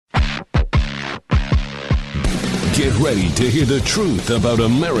Get ready to hear the truth about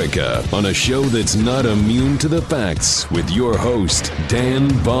America on a show that's not immune to the facts with your host, Dan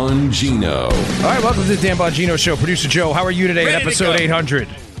Bongino. All right, welcome to the Dan Bongino Show. Producer Joe, how are you today at episode 800?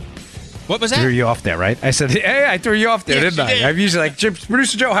 What was that? Threw you off there, right? I said, hey, I threw you off there, Yes, didn't I? you did. I'm usually like,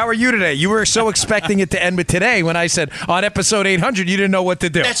 Producer Joe, how are you today? You were so expecting it to end with today when I said on episode 800, you didn't know what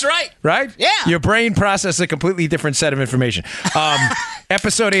to do. That's right. Right? Yeah. Your brain processed a completely different set of information.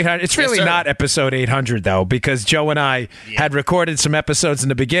 Episode 800. It's really sir. not episode 800, though, because Joe and I had recorded some episodes in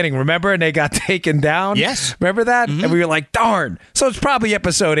the beginning, remember? And they got taken down. Yes. Remember that? And we were like, darn. So it's probably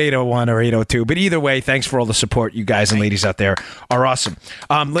episode 801 or 802. But either way, thanks for all the support. You guys and ladies out there are awesome.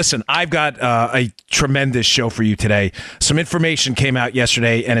 Listen, I've got a tremendous show for you today. Some information came out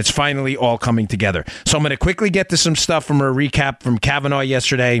yesterday, and it's finally all coming together. So I'm going to quickly get to some stuff from a recap from Kavanaugh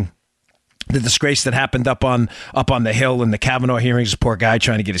yesterday. The disgrace that happened up on the Hill in the Kavanaugh hearings. Poor guy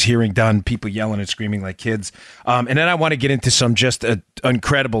trying to get his hearing done. People yelling and screaming like kids. And then I want to get into some just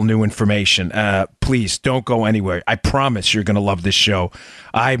incredible new information. Please don't go anywhere. I promise you're going to love this show.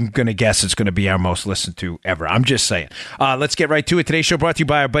 I'm going to guess it's going to be our most listened to ever. I'm just saying. Let's get right to it. Today's show brought to you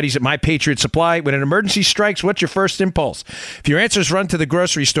by our buddies at My Patriot Supply. When an emergency strikes, what's your first impulse? If your answer is run to the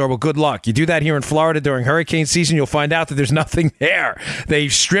grocery store, well, good luck. You do that here in Florida during hurricane season, you'll find out that there's nothing there.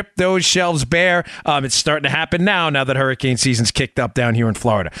 They've stripped those shelves bare. It's starting to happen now that hurricane season's kicked up down here in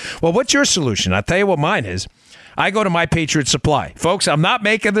Florida. Well, what's your solution? I'll tell you what mine is. I go to My Patriot Supply. Folks, I'm not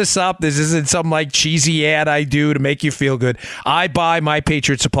making this up. This isn't some like cheesy ad I do to make you feel good. I buy My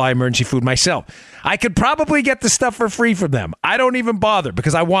Patriot Supply emergency food myself. I could probably get the stuff for free from them. I don't even bother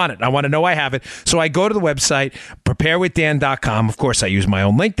because I want it. I want to know I have it. So I go to the website, preparewithdan.com. Of course, I use my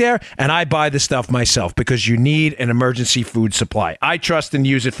own link there, and I buy the stuff myself because you need an emergency food supply. I trust and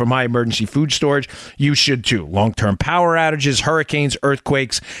use it for my emergency food storage. You should too. Long-term power outages, hurricanes,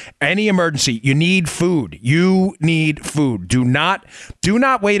 earthquakes, any emergency. You need food. You need food. Do not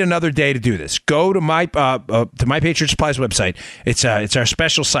wait another day to do this. Go to My Patriot Supply's website. It's our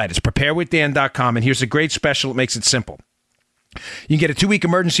special site. It's preparewithdan.com. And here's a great special. It makes it simple. You can get a 2-week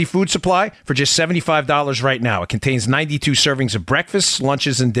emergency food supply for just $75 right now. It contains 92 servings of breakfasts,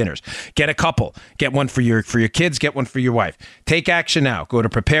 lunches, and dinners. Get a couple. Get one for your kids. Get one for your wife. Take action now. Go to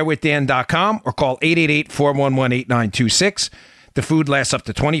preparewithdan.com or call 888-411-8926. The food lasts up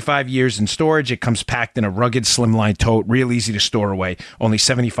to 25 years in storage. It comes packed in a rugged slimline tote, real easy to store away, only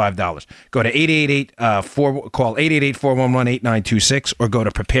 $75. Go to call 888-411-8926 or go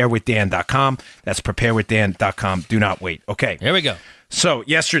to preparewithdan.com. That's preparewithdan.com. Do not wait. Okay. Here we go. So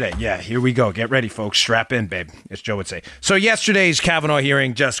yesterday, here we go. Get ready, folks. Strap in, babe, as Joe would say. So yesterday's Kavanaugh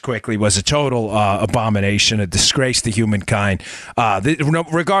hearing, just quickly, was a total abomination, a disgrace to humankind.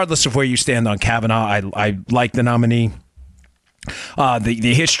 Regardless of where you stand on Kavanaugh, I like the nominee.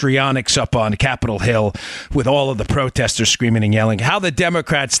 The histrionics up on Capitol Hill with all of the protesters screaming and yelling. How the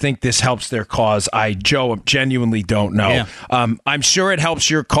Democrats think this helps their cause, Joe, genuinely don't know. Yeah. I'm sure it helps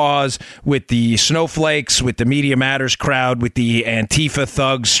your cause with the snowflakes, with the Media Matters crowd, with the Antifa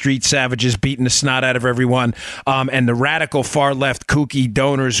thugs, street savages beating the snot out of everyone, and the radical far left kooky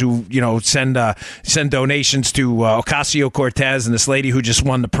donors who send donations to Ocasio-Cortez and this lady who just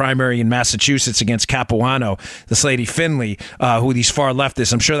won the primary in Massachusetts against Capuano, this lady Finley. Who these far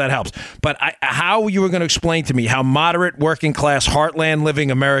leftists, I'm sure that helps. But how you were going to explain to me how moderate, working class, heartland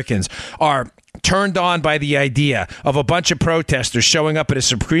living Americans are turned on by the idea of a bunch of protesters showing up at a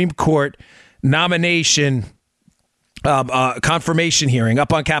Supreme Court nomination confirmation hearing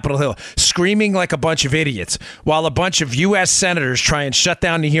up on Capitol Hill, screaming like a bunch of idiots, while a bunch of U.S. senators try and shut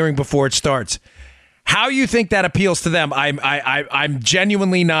down the hearing before it starts. How you think that appeals to them? I'm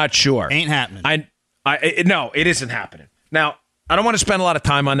genuinely not sure. Ain't happening. No, it isn't happening. Now, I don't want to spend a lot of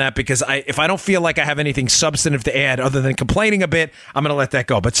time on that because if I don't feel like I have anything substantive to add other than complaining a bit, I'm going to let that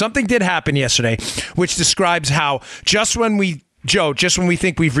go. But something did happen yesterday, which describes how just when we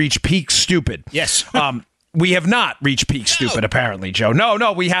think we've reached peak stupid. Yes. We have not reached peak stupid, apparently, Joe.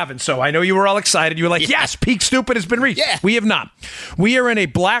 No, we haven't. So I know you were all excited. You were like, yes, peak stupid has been reached. Yeah. We have not. We are in a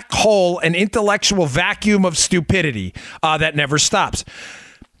black hole, an intellectual vacuum of stupidity that never stops.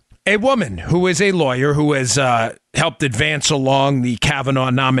 A woman who is a lawyer who has helped advance along the Kavanaugh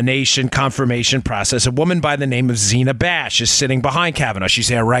nomination confirmation process, a woman by the name of Zena Bash is sitting behind Kavanaugh. She's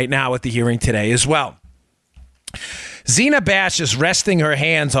there right now at the hearing today as well. Zena Bash is resting her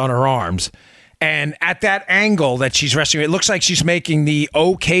hands on her arms. And at that angle that she's resting, it looks like she's making the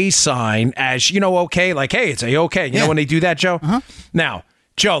okay sign as, okay, like, hey, it's a-okay. You know when they do that, Joe? Uh-huh. Now,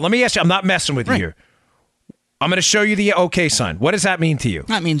 Joe, let me ask you, I'm not messing with you here. I'm going to show you the okay sign. What does that mean to you?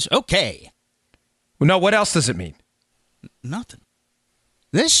 That means okay. No, what else does it mean? Nothing.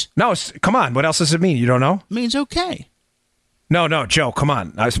 This No, come on. What else does it mean? You don't know? means okay. No, Joe, come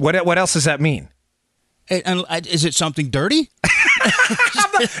on. What else does that mean? Is it something dirty?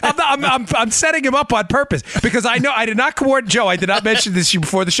 I'm setting him up on purpose because I know I did not coordinate. Joe, I did not mention this to you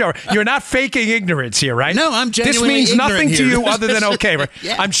before the show. You're not faking ignorance here, right? No, I'm genuinely This means nothing ignorant to here. you other than okay, right?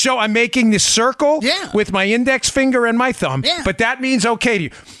 Yeah. I'm making this circle Yeah. with my index finger and my thumb, Yeah. but that means okay to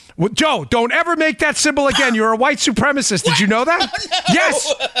you. Well, Joe, don't ever make that symbol again. You're a white supremacist. Did you know that? Oh, no.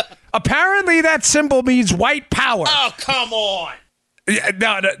 Yes. Apparently that symbol means white power. Oh, come on.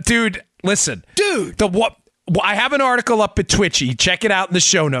 No, dude, listen. Dude. I have an article up at Twitchy. Check it out in the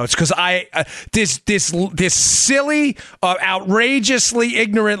show notes because this silly, outrageously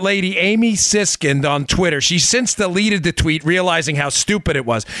ignorant lady, Amy Siskind on Twitter. She's since deleted the tweet, realizing how stupid it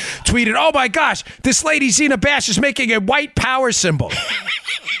was. Tweeted, "Oh my gosh, this lady Zena Bash is making a white power symbol."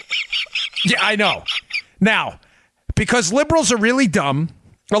 Yeah, I know. Now, because liberals are really dumb,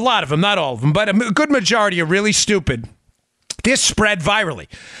 a lot of them, not all of them, but a good majority are really stupid. This spread virally.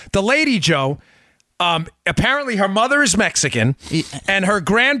 The lady, Joe. Apparently her mother is Mexican and her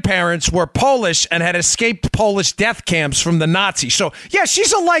grandparents were Polish and had escaped Polish death camps from the Nazis. So, yeah,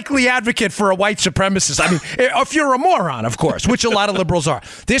 she's a likely advocate for a white supremacist. I mean, if you're a moron, of course, which a lot of liberals are.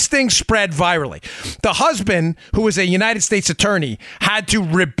 This thing spread virally. The husband, who is a United States attorney, had to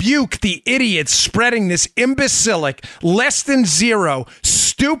rebuke the idiots spreading this imbecilic, less than zero,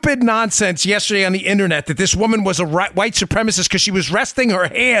 stupid nonsense yesterday on the internet that this woman was a white supremacist because she was resting her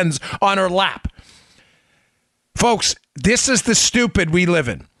hands on her lap. Folks, this is the stupid we live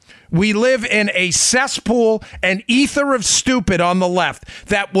in. We live in a cesspool and ether of stupid on the left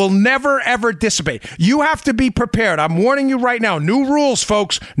that will never, ever dissipate. You have to be prepared. I'm warning you right now. New rules,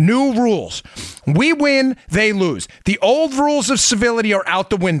 folks. New rules. We win, they lose. The old rules of civility are out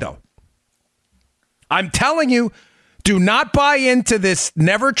the window. I'm telling you, do not buy into this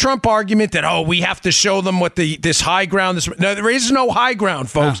never Trump argument that, oh, we have to show them what this high ground. No, there is no high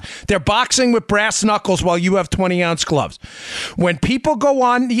ground, folks. They're boxing with brass knuckles while you have 20-ounce gloves. When people go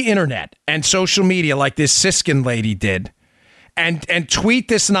on the internet and social media like this Siskin lady did and tweet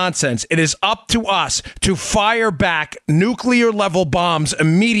this nonsense, it is up to us to fire back nuclear-level bombs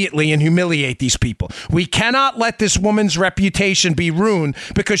immediately and humiliate these people. We cannot let this woman's reputation be ruined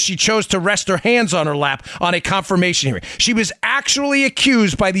because she chose to rest her hands on her lap on a confirmation hearing. She was actually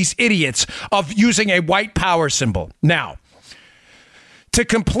accused by these idiots of using a white power symbol. Now, to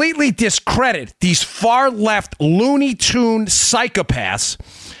completely discredit these far-left Looney Tune psychopaths,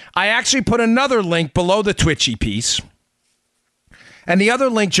 I actually put another link below the Twitchy piece. And the other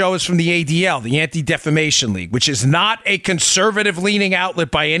link, Joe, is from the ADL, the Anti-Defamation League, which is not a conservative-leaning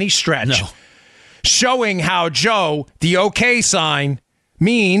outlet by any stretch, showing how, Joe, the OK sign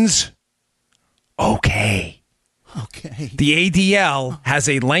means okay. Okay. The ADL has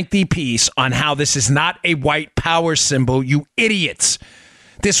a lengthy piece on how this is not a white power symbol, you idiots.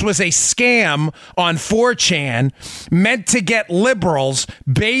 This was a scam on 4chan meant to get liberals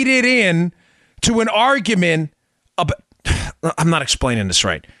baited in to an argument about... I'm not explaining this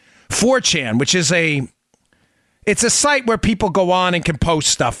right. 4chan, which is it's a site where people go on and can post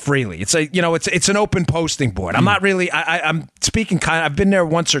stuff freely. It's it's an open posting board. I'm not really, I'm speaking I've been there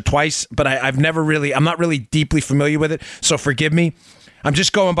once or twice, but I'm not really deeply familiar with it. So forgive me. I'm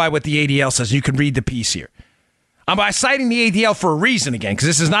just going by what the ADL says. You can read the piece here. I'm citing the ADL for a reason again, because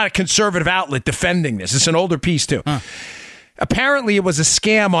this is not a conservative outlet defending this. It's an older piece too. Apparently, it was a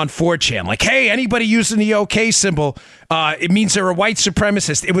scam on 4chan. Like, hey, anybody using the OK symbol, it means they're a white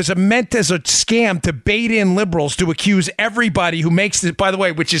supremacist. It was meant as a scam to bait in liberals to accuse everybody who makes it, by the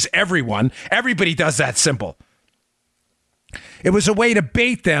way, which is everyone. Everybody does that symbol. It was a way to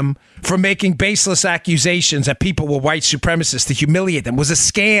bait them from making baseless accusations that people were white supremacists, to humiliate them. It was a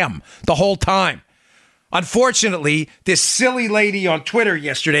scam the whole time. Unfortunately, this silly lady on Twitter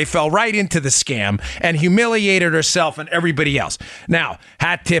yesterday fell right into the scam and humiliated herself and everybody else. Now,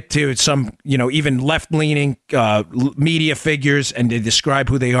 hat tip to some, even left-leaning media figures, and they describe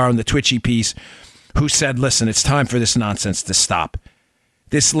who they are in the Twitchy piece, who said, listen, it's time for this nonsense to stop.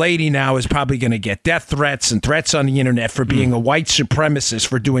 This lady now is probably going to get death threats and threats on the internet for being a white supremacist,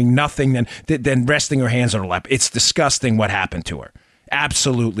 for doing nothing than resting her hands on her lap. It's disgusting what happened to her.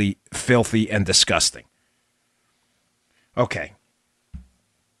 Absolutely filthy and disgusting. Okay.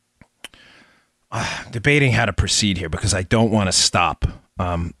 Debating how to proceed here because I don't want to stop.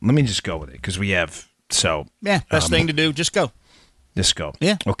 Let me just go with it because we have best thing to do. Just go. Just go.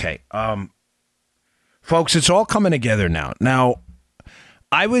 Yeah. Okay. Folks, it's all coming together now. Now,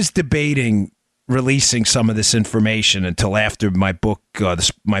 I was debating releasing some of this information until after my book,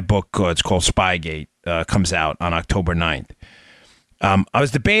 it's called Spygate, comes out on October 9th. I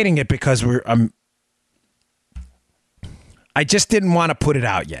was debating it because I just didn't want to put it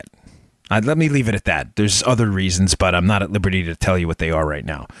out yet. Let me leave it at that. There's other reasons, but I'm not at liberty to tell you what they are right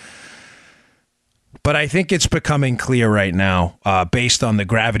now. But I think it's becoming clear right now, based on the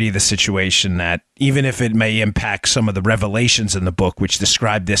gravity of the situation, that even if it may impact some of the revelations in the book, which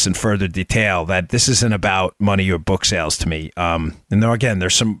describe this in further detail, that this isn't about money or book sales to me. And there, again,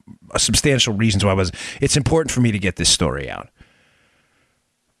 there's some substantial reasons why it's important for me to get this story out.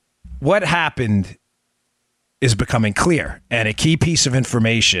 What happened is becoming clear, and a key piece of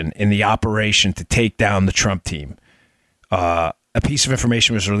information in the operation to take down the Trump team. A piece of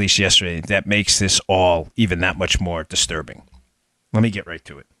information was released yesterday that makes this all even that much more disturbing. Let me get right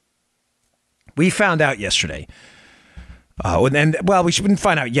to it. We found out yesterday, we didn't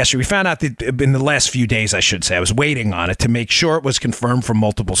find out yesterday. We found out that in the last few days, I should say, I was waiting on it to make sure it was confirmed from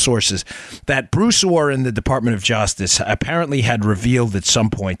multiple sources that Bruce Ohr in the Department of Justice apparently had revealed at some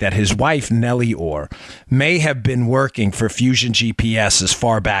point that his wife, Nellie Ohr, may have been working for Fusion GPS as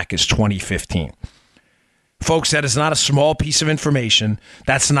far back as 2015. Folks, that is not a small piece of information.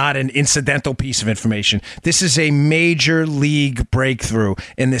 That's not an incidental piece of information. This is a major league breakthrough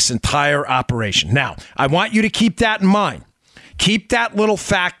in this entire operation. Now, I want you to keep that in mind. Keep that little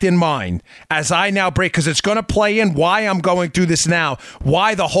fact in mind as I now break, because it's going to play in why I'm going through this now,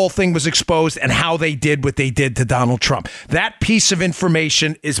 why the whole thing was exposed, and how they did what they did to Donald Trump. That piece of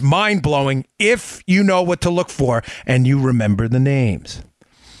information is mind-blowing if you know what to look for and you remember the names.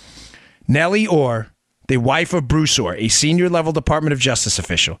 Nellie Ohr, the wife of Bruce Ohr, a senior-level Department of Justice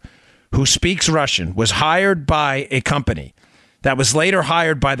official who speaks Russian, was hired by a company that was later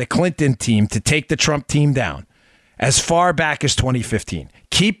hired by the Clinton team to take the Trump team down as far back as 2015.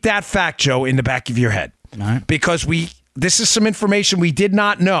 Keep that fact, Joe, in the back of your head. Right. Because this is some information we did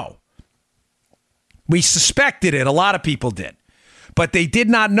not know. We suspected it. A lot of people did. But they did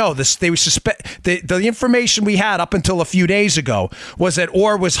not know this. They the information we had up until a few days ago was that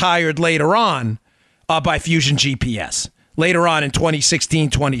Ohr was hired later on by Fusion GPS. Later on in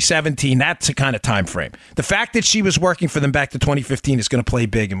 2016, 2017, that's the kind of time frame. The fact that she was working for them back to 2015 is going to play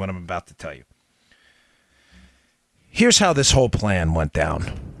big in what I'm about to tell you. Here's how this whole plan went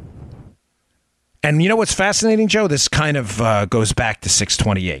down. And you know what's fascinating, Joe? This kind of goes back to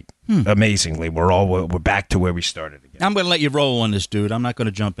 628. Amazingly, we're back to where we started again. I'm going to let you roll on this, dude. I'm not going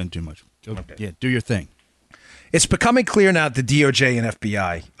to jump in too much. Okay. Yeah, do your thing. It's becoming clear now to DOJ and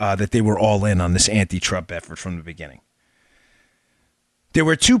FBI that they were all in on this anti-Trump effort from the beginning. There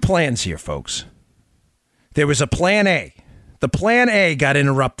were two plans here, folks. There was a plan A. The plan A got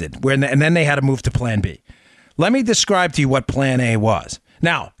interrupted, and then they had to move to plan B. Let me describe to you what plan A was.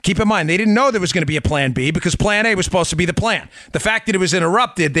 Now, keep in mind, they didn't know there was going to be a plan B because plan A was supposed to be the plan. The fact that it was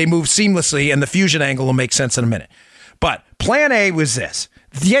interrupted, they moved seamlessly, and the Fusion angle will make sense in a minute. But plan A was this.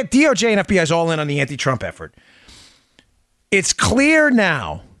 The DOJ and FBI is all in on the anti-Trump effort. It's clear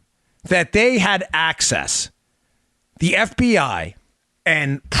now that they had access. The FBI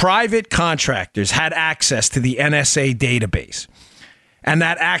and private contractors had access to the NSA database. And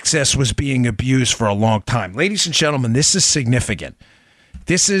that access was being abused for a long time. Ladies and gentlemen, this is significant.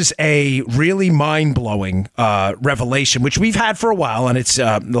 This is a really mind-blowing revelation, which we've had for a while, and it's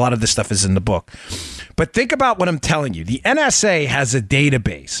a lot of this stuff is in the book. But think about what I'm telling you. The NSA has a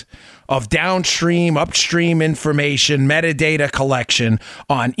database of downstream, upstream information, metadata collection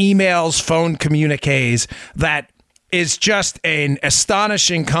on emails, phone communiques that is just an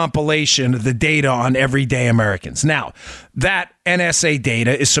astonishing compilation of the data on everyday Americans. Now, that NSA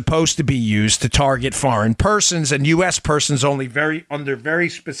data is supposed to be used to target foreign persons and U.S. persons only under very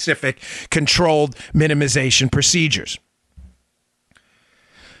specific controlled minimization procedures.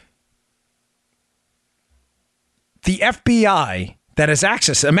 The FBI that has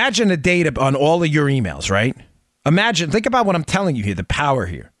access, imagine the data on all of your emails, right? Think about what I'm telling you here, the power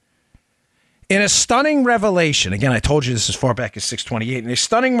here. In a stunning revelation, again, I told you this as far back as 628, in a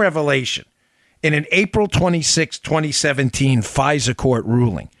stunning revelation in an April 26, 2017 FISA court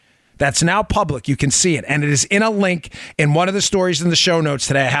ruling that's now public, you can see it, and it is in a link in one of the stories in the show notes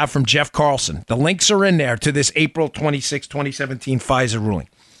that I have from Jeff Carlson. The links are in there to this April 26, 2017 FISA ruling.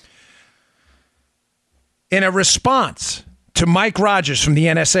 In a response to Mike Rogers from the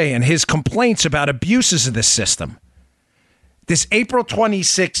NSA and his complaints about abuses of this system, this April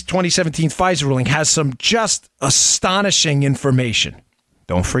 26, 2017 FISA ruling has some just astonishing information.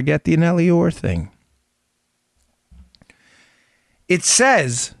 Don't forget the Nellie Ohr thing. It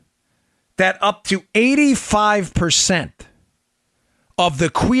says that up to 85% of the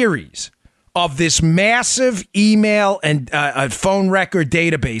queries of this massive email and phone record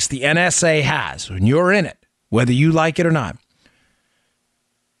database the NSA has, when you're in it, whether you like it or not,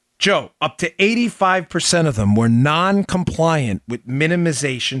 Joe, up to 85% of them were non-compliant with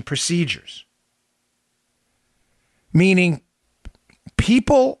minimization procedures. Meaning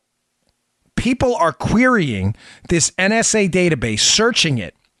people are querying this NSA database, searching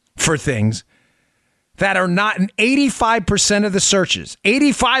it for things that are not in 85% of the searches.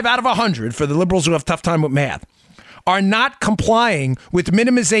 85 out of 100 for the liberals who have a tough time with math are not complying with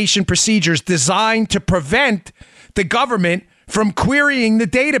minimization procedures designed to prevent the government from querying the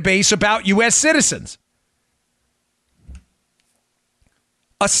database about U.S. citizens.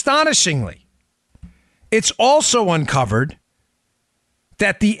 Astonishingly, it's also uncovered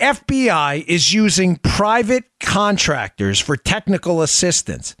that the FBI is using private contractors for technical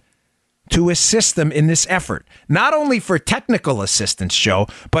assistance to assist them in this effort. Not only for technical assistance, Joe,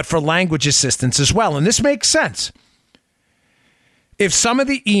 but for language assistance as well. And this makes sense. If some of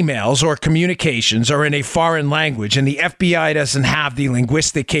the emails or communications are in a foreign language and the FBI doesn't have the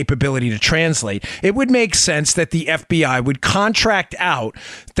linguistic capability to translate, it would make sense that the FBI would contract out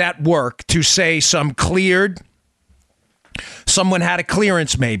that work to, say, someone had a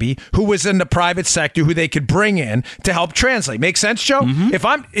clearance maybe who was in the private sector who they could bring in to help translate. Make sense, Joe? Mm-hmm.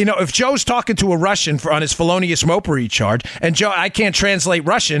 If Joe's talking to a Russian on his felonious mopery charge, and Joe, I can't translate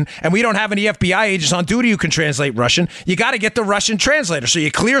Russian, and we don't have any FBI agents on duty who can translate Russian, you got to get the Russian translator. So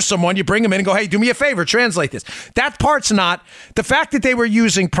you clear someone, you bring them in and go, hey, do me a favor, translate this. That part's not. The fact that they were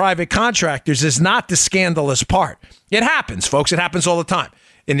using private contractors is not the scandalous part. It happens, folks. It happens all the time.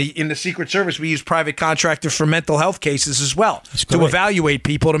 In the Secret Service, we use private contractors for mental health cases as well to evaluate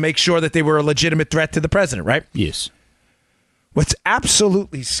people to make sure that they were a legitimate threat to the president, right? Yes. What's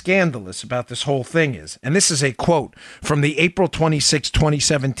absolutely scandalous about this whole thing is, and this is a quote from the April 26,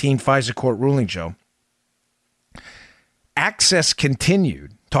 2017 FISA court ruling, Joe, access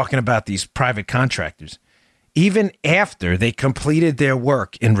continued, talking about these private contractors, even after they completed their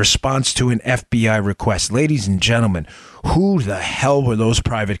work in response to an FBI request. Ladies and gentlemen, who the hell were those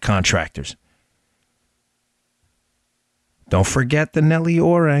private contractors? Don't forget the Nellie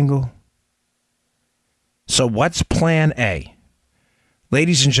Orr angle. So what's plan A?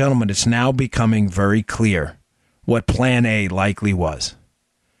 Ladies and gentlemen, it's now becoming very clear what plan A likely was.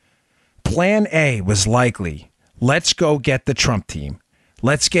 Plan A was likely, let's go get the Trump team.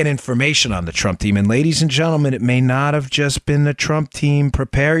 Let's get information on the Trump team. And ladies and gentlemen, it may not have just been the Trump team.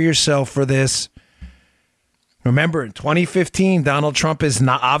 Prepare yourself for this. Remember, in 2015, Donald Trump is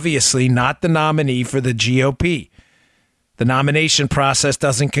obviously not the nominee for the GOP. The nomination process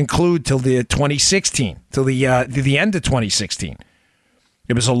doesn't conclude till the 2016, till the end of 2016.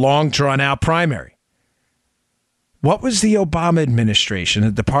 It was a long, drawn-out primary. What was the Obama administration,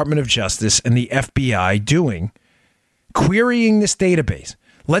 the Department of Justice, and the FBI doing querying this database?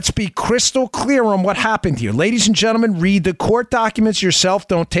 Let's be crystal clear on what happened here. Ladies and gentlemen, read the court documents yourself.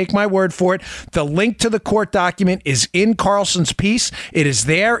 Don't take my word for it. The link to the court document is in Carlson's piece. It is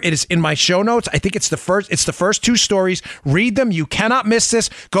there. It is in my show notes. I think it's the first two stories. Read them. You cannot miss this.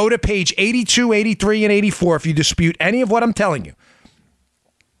 Go to page 82, 83, and 84 if you dispute any of what I'm telling you.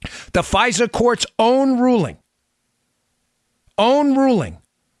 The FISA court's own ruling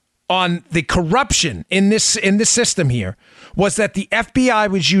on the corruption in this system here was that the FBI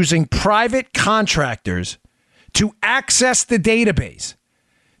was using private contractors to access the database.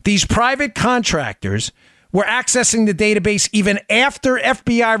 These private contractors were accessing the database even after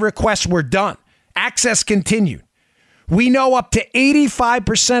FBI requests were done. Access continued. We know up to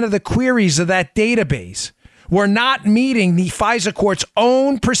 85% of the queries of that database were not meeting the FISA court's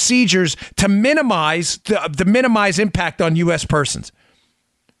own procedures to minimize minimize impact on U.S. persons.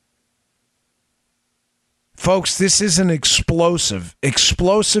 Folks, this is an explosive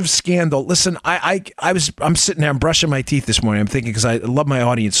scandal. Listen, I'm sitting there, I'm brushing my teeth this morning. I'm thinking, because I love my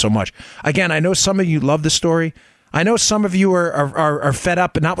audience so much. Again, I know some of you love the story. I know some of you are fed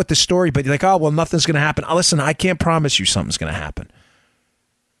up, but not with the story, but you're like, oh, well, nothing's going to happen. Listen, I can't promise you something's going to happen.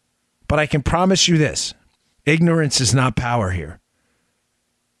 But I can promise you this. Ignorance is not power here.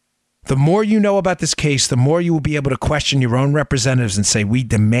 The more you know about this case, the more you will be able to question your own representatives and say, we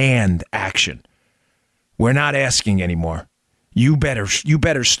demand action. We're not asking anymore. You better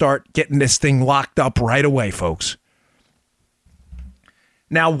start getting this thing locked up right away, folks.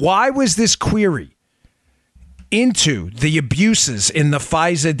 Now, why was this query into the abuses in the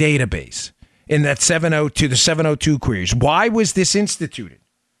FISA database, in that 702 queries? Why was this instituted?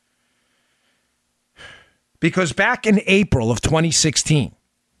 Because back in April of 2016,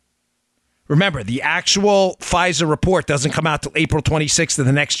 remember, the actual FISA report doesn't come out till April 26th of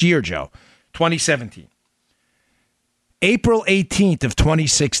the next year, Joe, 2017. April 18th of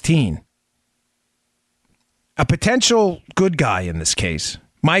 2016, a potential good guy in this case,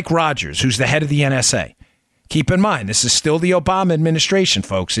 Mike Rogers, who's the head of the NSA. Keep in mind, this is still the Obama administration,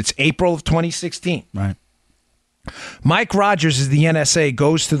 folks. It's April of 2016. Right. Mike Rogers is the NSA,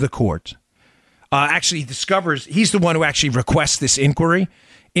 goes to the court. Actually discovers, he's the one who actually requests this inquiry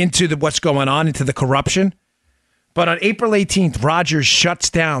into what's going on, into the corruption. But on April 18th, Rogers shuts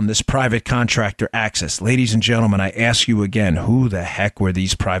down this private contractor access. Ladies and gentlemen, I ask you again, who the heck were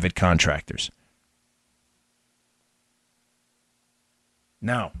these private contractors?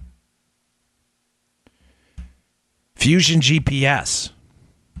 No. Fusion GPS.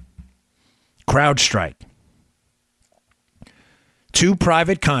 CrowdStrike. Two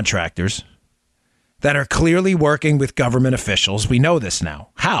private contractors that are clearly working with government officials. We know this now.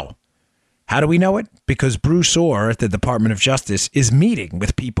 How? How do we know it? Because Bruce Orr at the Department of Justice is meeting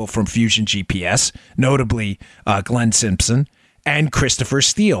with people from Fusion GPS, notably Glenn Simpson and Christopher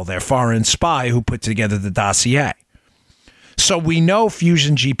Steele, their foreign spy who put together the dossier. So we know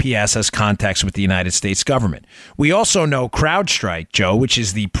Fusion GPS has contacts with the United States government. We also know CrowdStrike, Joe, which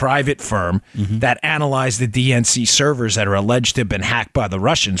is the private firm that analyzed the DNC servers that are alleged to have been hacked by the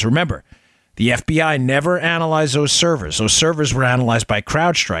Russians. Remember, the FBI never analyzed those servers. Those servers were analyzed by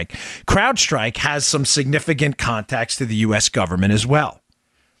CrowdStrike. CrowdStrike has some significant contacts to the U.S. government as well.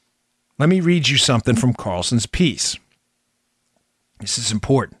 Let me read you something from Carlson's piece. This is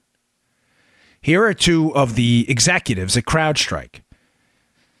important. Here are two of the executives at CrowdStrike.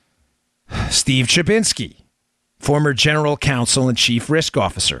 Steve Chabinsky, former general counsel and chief risk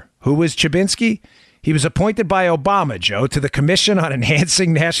officer. Who was Chabinsky? He was appointed by Obama, Joe, to the Commission on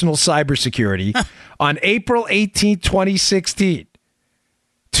Enhancing National Cybersecurity on April 18, 2016,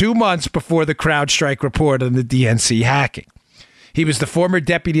 2 months before the CrowdStrike report on the DNC hacking. He was the former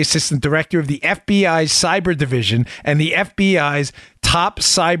deputy assistant director of the FBI's cyber division and the FBI's top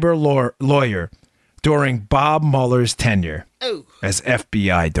cyber lawyer during Bob Mueller's tenure as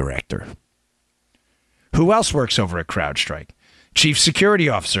FBI director. Who else works over at CrowdStrike? Chief Security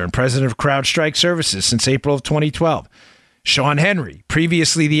Officer and President of CrowdStrike Services since April of 2012. Sean Henry,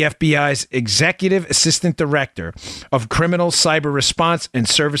 previously the FBI's Executive Assistant Director of Criminal Cyber Response and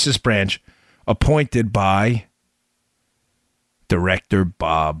Services Branch, appointed by Director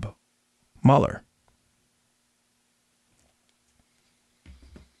Bob Mueller.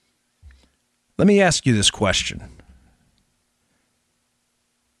 Let me ask you this question.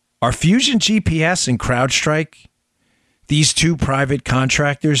 Are Fusion GPS and CrowdStrike these two private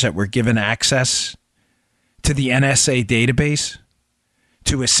contractors that were given access to the NSA database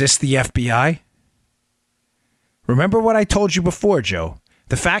to assist the FBI? Remember what I told you before, Joe.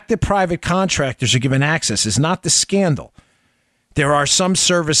 The fact that private contractors are given access is not the scandal. There are some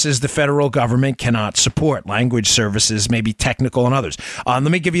services the federal government cannot support. Language services, maybe technical and others. Let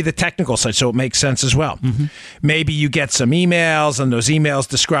me give you the technical side so it makes sense as well. Maybe you get some emails and those emails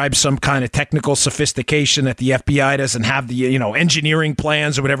describe some kind of technical sophistication that the FBI doesn't have the engineering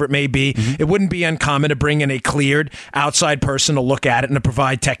plans or whatever it may be. It wouldn't be uncommon to bring in a cleared outside person to look at it and to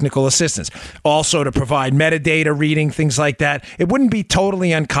provide technical assistance. Also to provide metadata reading, things like that. It wouldn't be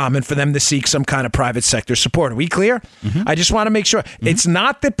totally uncommon for them to seek some kind of private sector support. Are we clear? I just want to make sure. It's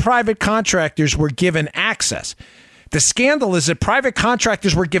not that private contractors were given access. The scandal is that private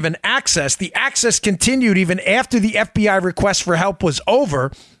contractors were given access. The access continued even after the FBI request for help was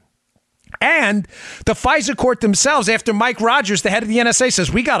over. And the FISA court themselves, after Mike Rogers, the head of the NSA,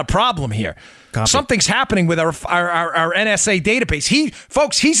 says, we got a problem here. Copy. Something's happening with our NSA database.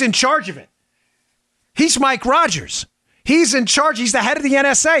 He's in charge of it. He's Mike Rogers. He's in charge. He's the head of the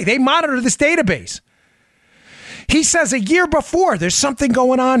NSA. They monitor this database. He says a year before, there's something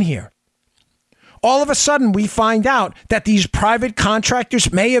going on here. All of a sudden, we find out that these private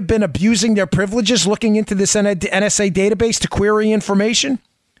contractors may have been abusing their privileges looking into this NSA database to query information.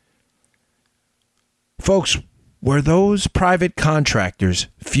 Folks, were those private contractors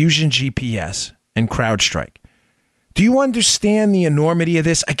Fusion GPS and CrowdStrike? Do you understand the enormity of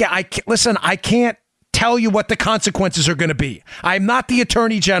this? Listen, I can't tell you what the consequences are going to be. I'm not the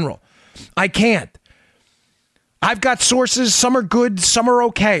Attorney General. I can't. I've got sources. Some are good. Some are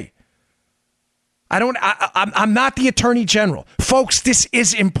okay. I'm not the Attorney General. Folks, this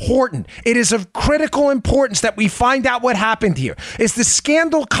is important. It is of critical importance that we find out what happened here. Is the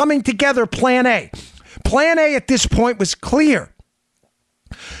scandal coming together Plan A? Plan A at this point was clear.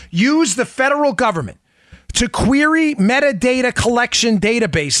 Use the federal government to query metadata collection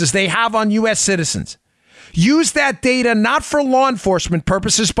databases they have on U.S. citizens. Use that data not for law enforcement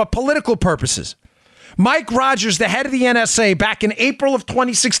purposes, but political purposes. Mike Rogers, the head of the NSA, back in April of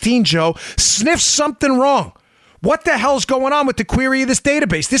 2016, Joe, sniffs something wrong. What the hell's going on with the query of this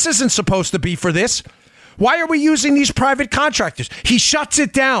database? This isn't supposed to be for this. Why are we using these private contractors? He shuts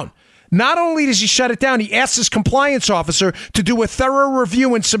it down. Not only does he shut it down, he asks his compliance officer to do a thorough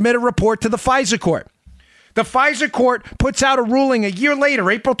review and submit a report to the FISA court. The FISA court puts out a ruling a year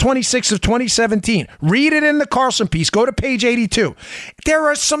later, April 26th of 2017. Read it in the Carlson piece. Go to page 82. There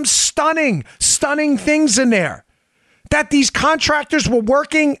are some stunning things in there. That these contractors were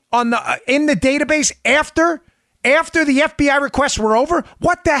working in the database after the FBI requests were over.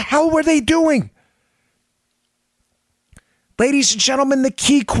 What the hell were they doing? Ladies and gentlemen, the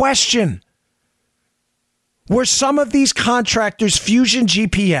key question. Were some of these contractors Fusion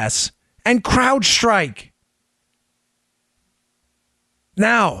GPS and CrowdStrike?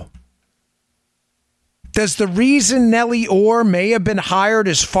 Now, does the reason Nellie Orr may have been hired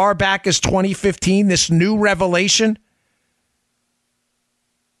as far back as 2015, this new revelation?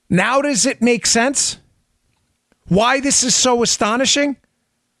 Now does it make sense? Why this is so astonishing?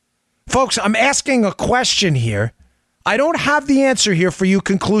 Folks, I'm asking a question here. I don't have the answer here for you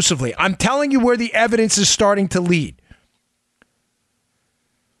conclusively. I'm telling you where the evidence is starting to lead.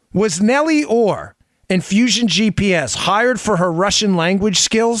 Was Nellie Orr and Fusion GPS hired for her Russian language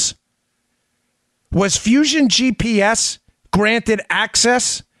skills? Was Fusion GPS granted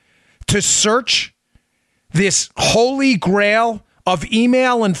access to search this holy grail of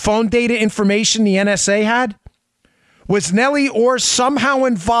email and phone data information the NSA had? Was Nellie Orr somehow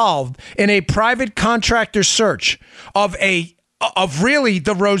involved in a private contractor search of really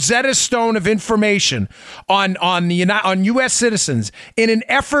the Rosetta Stone of information on U.S. citizens in an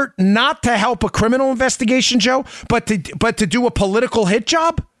effort not to help a criminal investigation, Joe, but to do a political hit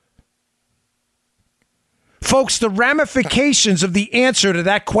job? Folks, the ramifications of the answer to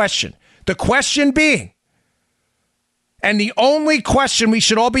that question, the question being, and the only question we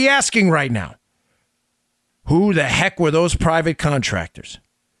should all be asking right now, who the heck were those private contractors?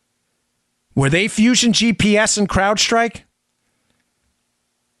 Were they Fusion GPS and CrowdStrike?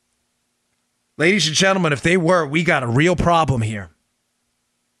 Ladies and gentlemen, if they were, we got a real problem here.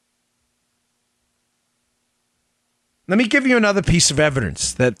 Let me give you another piece of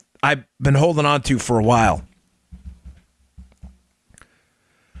evidence that I've been holding on to for a while.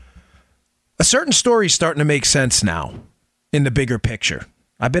 A certain story is starting to make sense now in the bigger picture.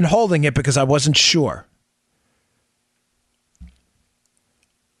 I've been holding it because I wasn't sure.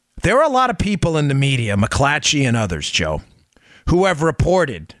 There are a lot of people in the media, McClatchy and others, Joe, who have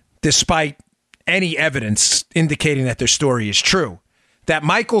reported, despite any evidence indicating that their story is true, that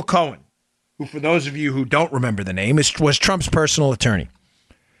Michael Cohen, who for those of you who don't remember the name, was Trump's personal attorney.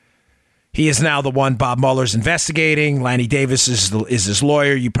 He is now the one Bob Mueller's investigating. Lanny Davis is his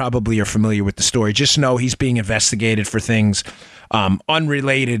lawyer. You probably are familiar with the story. Just know he's being investigated for things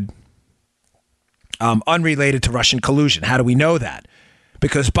unrelated to Russian collusion. How do we know that?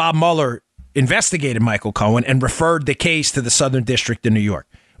 Because Bob Mueller investigated Michael Cohen and referred the case to the Southern District of New York.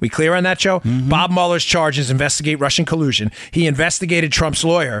 We clear on that, Joe? Mm-hmm. Bob Mueller's charges investigate Russian collusion. He investigated Trump's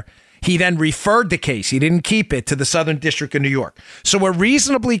lawyer. He then referred the case. He didn't keep it to the Southern District of New York. So we're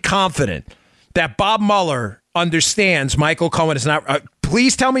reasonably confident that Bob Mueller understands Michael Cohen is not...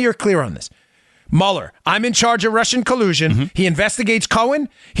 please tell me you're clear on this. Mueller, I'm in charge of Russian collusion. Mm-hmm. He investigates Cohen.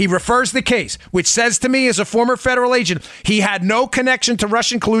 He refers the case, which says to me as a former federal agent, he had no connection to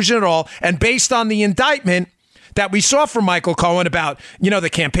Russian collusion at all. And based on the indictment that we saw from Michael Cohen about, the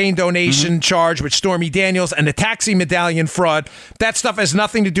campaign donation charge with Stormy Daniels and the taxi medallion fraud, that stuff has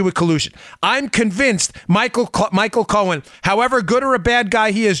nothing to do with collusion. I'm convinced Michael Cohen, however good or a bad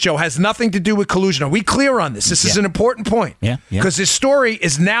guy he is, Joe, has nothing to do with collusion. Are we clear on this? This is an important point. Yeah. Because this story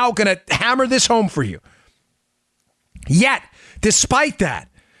is now going to hammer this home for you. Yet, despite that,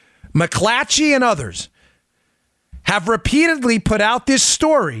 McClatchy and others have repeatedly put out this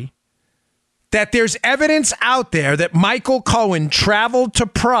story that there's evidence out there that Michael Cohen traveled to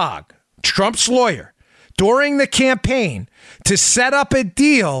Prague, Trump's lawyer, during the campaign to set up a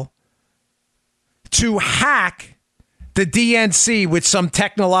deal to hack the DNC with some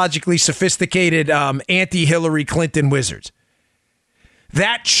technologically sophisticated anti-Hillary Clinton wizards.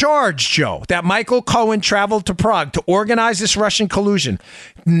 That charge, Joe, that Michael Cohen traveled to Prague to organize this Russian collusion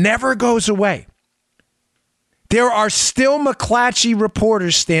never goes away. There are still McClatchy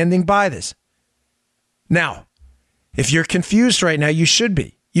reporters standing by this. Now, if you're confused right now, you should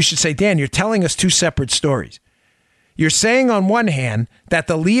be. You should say, Dan, you're telling us two separate stories. You're saying on one hand that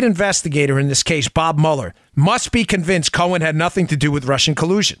the lead investigator in this case, Bob Mueller, must be convinced Cohen had nothing to do with Russian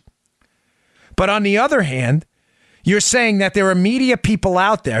collusion. But on the other hand, you're saying that there are media people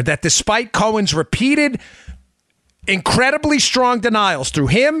out there that despite Cohen's repeated, incredibly strong denials through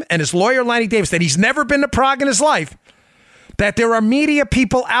him and his lawyer, Lanny Davis, that he's never been to Prague in his life, that there are media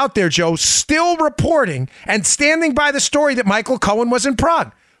people out there, Joe, still reporting and standing by the story that Michael Cohen was in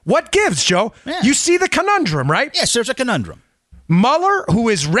Prague. What gives, Joe? Yeah. You see the conundrum, right? Yes, there's a conundrum. Mueller, who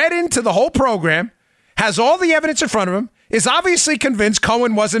is read into the whole program, has all the evidence in front of him, is obviously convinced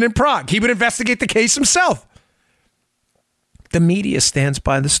Cohen wasn't in Prague. He would investigate the case himself. The media stands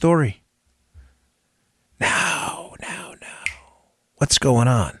by the story. Now. What's going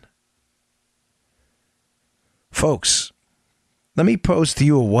on? Folks, let me pose to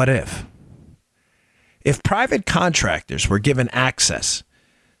you a what if. If private contractors were given access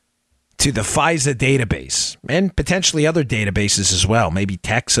to the FISA database and potentially other databases as well, maybe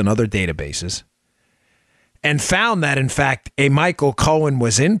techs and other databases, and found that, in fact, a Michael Cohen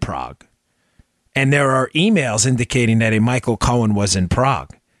was in Prague, and there are emails indicating that a Michael Cohen was in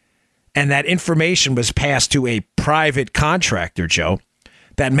Prague, and that information was passed to a private contractor, Joe,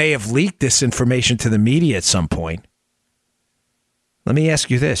 that may have leaked this information to the media at some point. Let me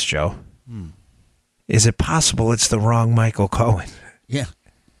ask you this, Joe. Is it possible it's the wrong Michael Cohen? Yeah.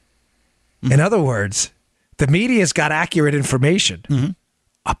 In other words, the media's got accurate information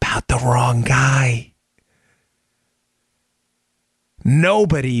about the wrong guy.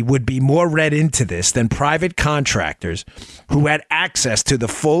 Nobody would be more read into this than private contractors who had access to the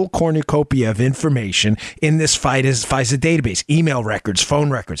full cornucopia of information in this FISA database, email records, phone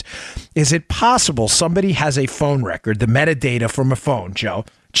records. Is it possible somebody has a phone record, the metadata from a phone, Joe,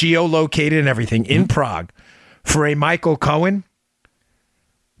 geolocated and everything in Prague for a Michael Cohen?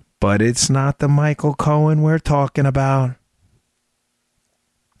 But it's not the Michael Cohen we're talking about.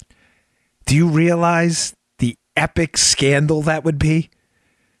 Do you realize the epic scandal that would be?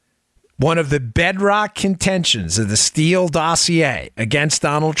 One of the bedrock contentions of the Steele dossier against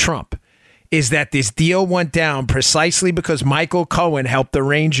Donald Trump is that this deal went down precisely because Michael Cohen helped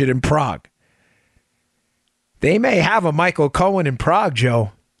arrange it in Prague. They may have a Michael Cohen in Prague,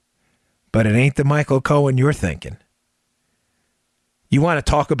 Joe, but it ain't the Michael Cohen you're thinking. You want to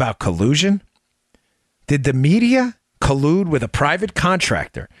talk about collusion? Did the media collude with a private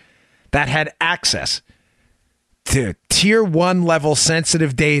contractor that had access to tier 1 level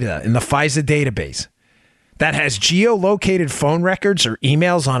sensitive data in the FISA database that has geolocated phone records or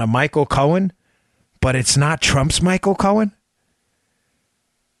emails on a Michael Cohen, but it's not Trump's Michael Cohen?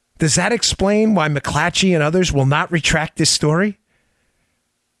 Does that explain why McClatchy and others will not retract this story?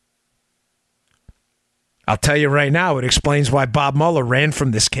 I'll tell you right now, it explains why Bob Mueller ran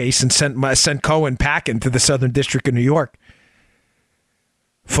from this case and sent Cohen packing to the Southern District of New York.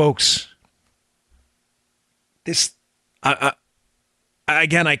 Folks, this,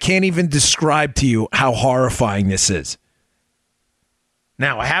 again, I can't even describe to you how horrifying this is.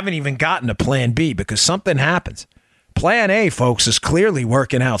 Now, I haven't even gotten to Plan B because something happens. Plan A, folks, is clearly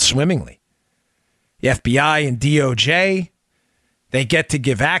working out swimmingly. The FBI and DOJ, they get to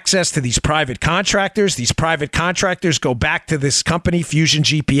give access to these private contractors. These private contractors go back to this company, Fusion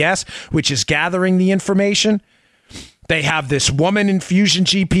GPS, which is gathering the information. They have this woman in Fusion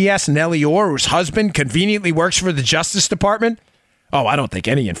GPS, Nellie Orr, whose husband conveniently works for the Justice Department. Oh, I don't think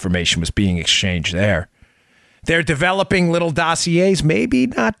any information was being exchanged there. They're developing little dossiers, maybe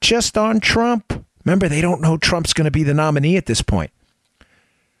not just on Trump. Remember, they don't know Trump's going to be the nominee at this point.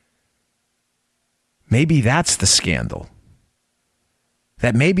 Maybe that's the scandal.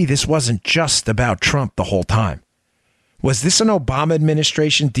 That maybe this wasn't just about Trump the whole time. Was this an Obama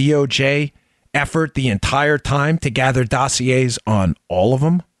administration DOJ effort the entire time to gather dossiers on all of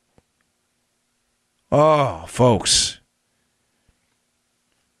them? Oh, folks.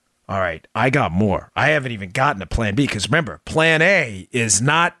 All right, I got more. I haven't even gotten to Plan B because remember, Plan A is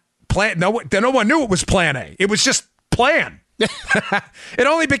not Plan. No one knew it was Plan A. It was just Plan. It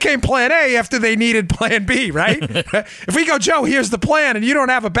only became Plan A after they needed Plan B, right? If we go, Joe, here's the plan, and you don't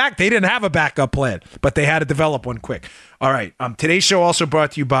have they didn't have a backup plan, but they had to develop one quick. All right. Today's show also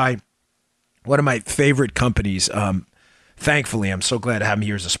brought to you by one of my favorite companies. Thankfully, I'm so glad to have him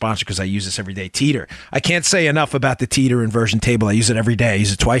here as a sponsor because I use this every day. Teeter. I can't say enough about the Teeter inversion table. I use it every day. I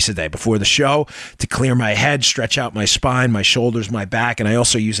use it twice a day before the show to clear my head, stretch out my spine, my shoulders, my back, and I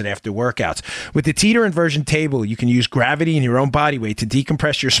also use it after workouts. With the Teeter inversion table, you can use gravity and your own body weight to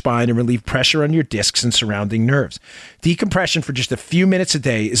decompress your spine and relieve pressure on your discs and surrounding nerves. Decompression for just a few minutes a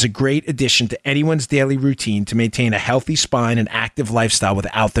day is a great addition to anyone's daily routine to maintain a healthy spine and active lifestyle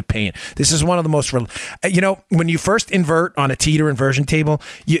without the pain. This is one of the most, when you first invert on a Teeter inversion table,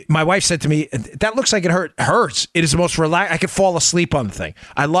 my wife said to me, that looks like it hurts. It is the most relaxed. I could fall asleep on the thing.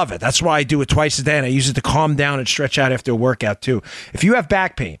 I love it. That's why I do it twice a day, and I use it to calm down and stretch out after a workout too. If you have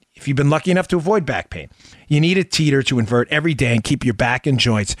back pain, if you've been lucky enough to avoid back pain, you need a teeter to invert every day and keep your back and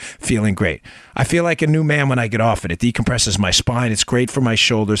joints feeling great. I feel like a new man when I get off it. It decompresses my spine. It's great for my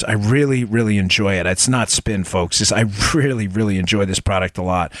shoulders. I really, really enjoy it. It's not spin, folks. I really, really enjoy this product a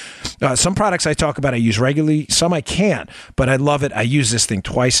lot. Some products I talk about I use regularly. Some I can't, but I love it. I use this thing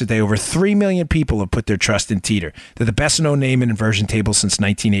twice a day. Over 3 million people have put their trust in Teeter. They're the best known name in inversion tables since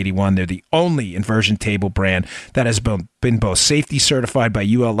 1981. They're the only inversion table brand that has been both safety certified by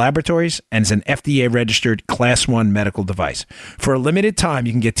UL Laboratories and is an FDA-registered Class 1 medical device. For a limited time,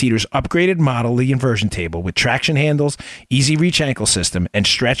 you can get Teeter's upgraded model, the inversion table, with traction handles, easy reach ankle system, and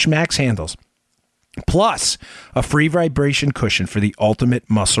Stretch Max handles, plus a free vibration cushion for the ultimate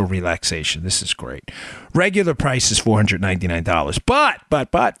muscle relaxation. This is great. Regular price is $499,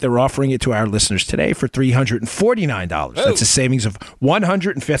 but they're offering it to our listeners today for $349. Oh. That's a savings of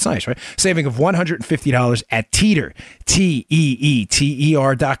 $150. That's nice, right? Saving of $150 at Teeter,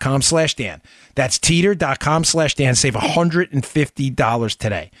 TEETER.com/Dan. That's teeter.com/Dan. Save $150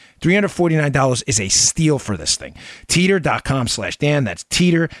 today. $349 is a steal for this thing. Teeter.com/Dan. That's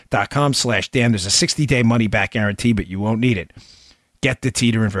teeter.com/Dan. There's a 60-day money-back guarantee, but you won't need it. Get the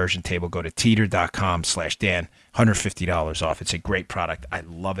Teeter inversion table. Go to teeter.com/Dan. $150 off. It's a great product. I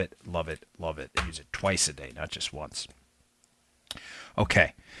love it, love it, love it. I use it twice a day, not just once.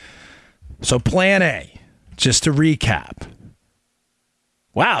 Okay. So plan A, just to recap.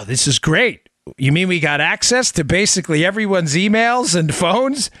 Wow, this is great. You mean we got access to basically everyone's emails and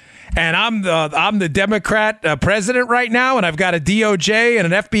phones? And I'm the Democrat president right now, and I've got a DOJ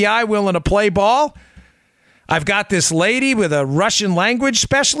and an FBI willing to play ball? I've got this lady with a Russian language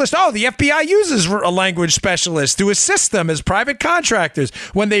specialist. Oh, the FBI uses a language specialist to assist them as private contractors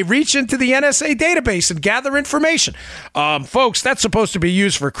when they reach into the NSA database and gather information. Folks, that's supposed to be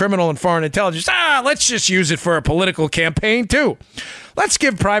used for criminal and foreign intelligence. Let's just use it for a political campaign, too. Let's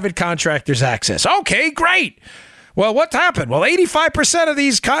give private contractors access. Okay, great. Well, what happened? Well, 85% of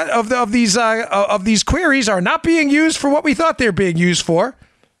these queries are not being used for what we thought they were being used for.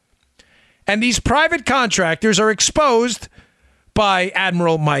 And these private contractors are exposed by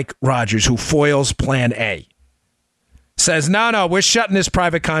Admiral Mike Rogers, who foils Plan A. Says, no, we're shutting this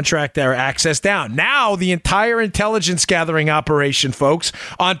private contractor access down. Now the entire intelligence gathering operation, folks,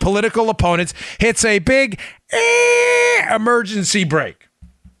 on political opponents hits a big emergency brake.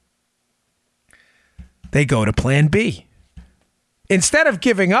 They go to Plan B. Instead of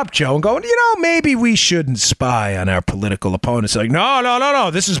giving up, Joe, and going, maybe we shouldn't spy on our political opponents. Like,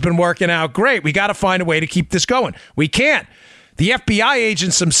 no. This has been working out great. We got to find a way to keep this going. We can't. The FBI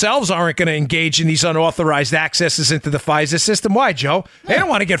agents themselves aren't going to engage in these unauthorized accesses into the FISA system. Why, Joe? They don't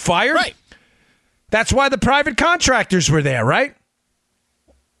want to get fired. Right. That's why the private contractors were there, right?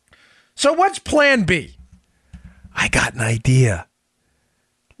 So what's Plan B? I got an idea.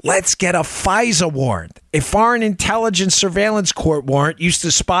 Let's get a FISA warrant, a Foreign Intelligence Surveillance Court warrant used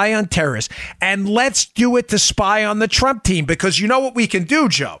to spy on terrorists, and let's do it to spy on the Trump team, because you know what we can do,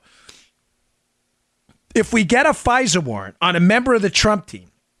 Joe? If we get a FISA warrant on a member of the Trump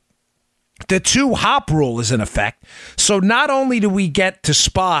team, the 2-hop rule is in effect. So not only do we get to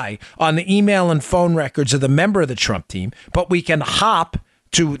spy on the email and phone records of the member of the Trump team, but we can hop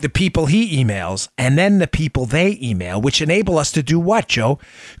to the people he emails and then the people they email, which enable us to do what, Joe?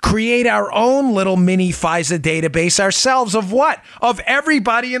 Create our own little mini FISA database ourselves of what? Of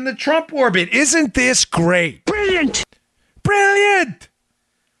everybody in the Trump orbit. Isn't this great? Brilliant. Brilliant.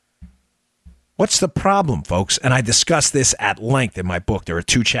 What's the problem, folks? And I discuss this at length in my book. There are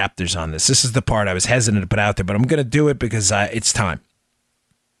 2 chapters on this. This is the part I was hesitant to put out there, but I'm going to do it because it's time.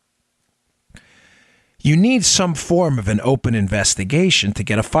 You need some form of an open investigation to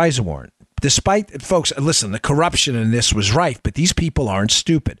get a FISA warrant. Despite, folks, listen, the corruption in this was rife, but these people aren't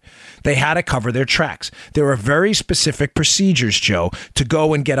stupid. They had to cover their tracks. There are very specific procedures, Joe, to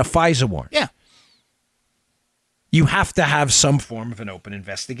go and get a FISA warrant. Yeah. You have to have some form of an open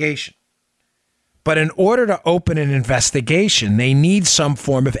investigation. But in order to open an investigation, they need some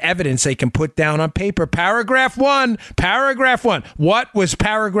form of evidence they can put down on paper. Paragraph 1. What was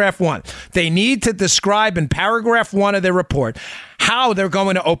paragraph 1? They need to describe in paragraph 1 of their report how they're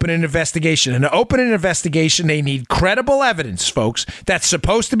going to open an investigation. And to open an investigation, they need credible evidence, folks, that's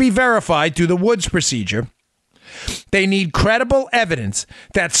supposed to be verified through the Woods procedure. They need credible evidence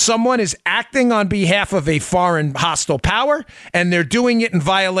that someone is acting on behalf of a foreign hostile power and they're doing it in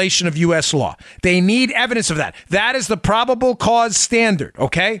violation of U.S. law. They need evidence of that. That is the probable cause standard,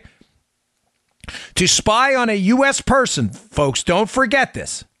 okay? To spy on a U.S. person, folks, don't forget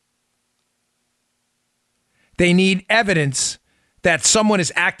this. They need evidence that someone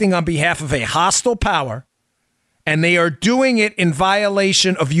is acting on behalf of a hostile power And they are doing it in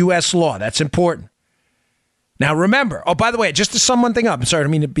violation of U.S. law. That's important. Now, remember, oh, by the way, just to sum one thing up, I'm sorry, I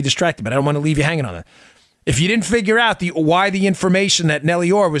don't mean to be distracted, but I don't want to leave you hanging on that. If you didn't figure out why the information that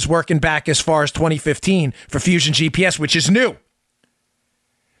Nellie Orr was working back as far as 2015 for Fusion GPS, which is new,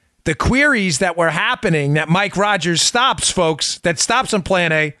 the queries that were happening that Mike Rogers stops, folks, that stops on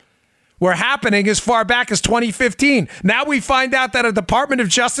Plan A, were happening as far back as 2015. Now we find out that a Department of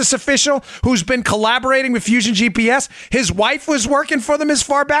Justice official who's been collaborating with Fusion GPS, his wife was working for them as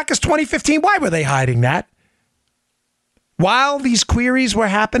far back as 2015. Why were they hiding that? While these queries were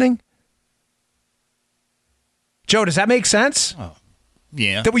happening? Joe, does that make sense? Oh,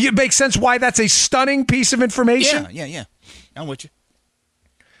 yeah. That it makes sense why that's a stunning piece of information? Yeah. I'm with you.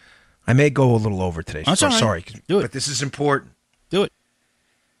 I may go a little over today. That's all right. Sorry. Do it. But this is important. Do it.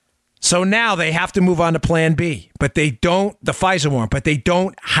 So now they have to move on to Plan B, but they don't, the FISA warrant, but they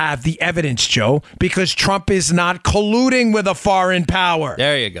don't have the evidence, Joe, because Trump is not colluding with a foreign power.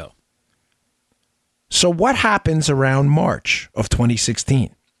 There you go. So what happens around March of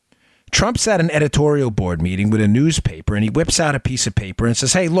 2016? Trump's at an editorial board meeting with a newspaper, and he whips out a piece of paper and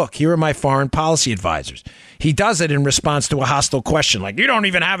says, hey, look, here are my foreign policy advisors. He does it in response to a hostile question, like, you don't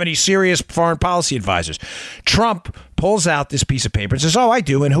even have any serious foreign policy advisors. Trump pulls out this piece of paper and says, oh, I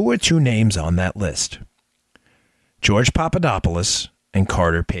do, and who are two names on that list? George Papadopoulos and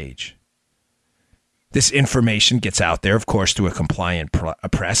Carter Page. This information gets out there, of course, to a compliant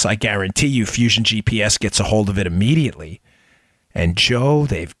press. I guarantee you Fusion GPS gets a hold of it immediately. And Joe,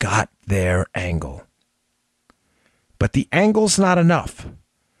 they've got their angle. But the angle's not enough.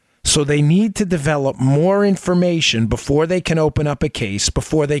 So they need to develop more information before they can open up a case,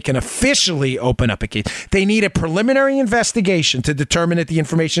 before they can officially open up a case. They need a preliminary investigation to determine that the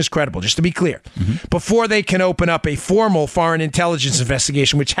information is credible, just to be clear, before they can open up a formal foreign intelligence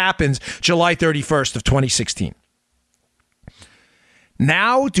investigation, which happens July 31st of 2016.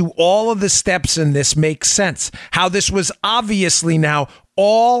 Now, do all of the steps in this make sense? How this was obviously now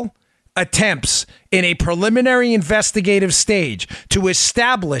all attempts in a preliminary investigative stage to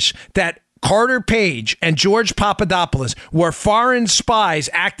establish that Carter Page and George Papadopoulos were foreign spies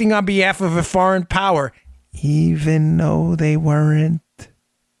acting on behalf of a foreign power, even though they weren't.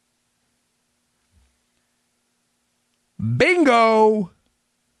 Bingo!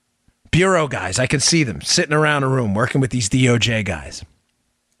 Bureau guys, I can see them sitting around a room working with these DOJ guys.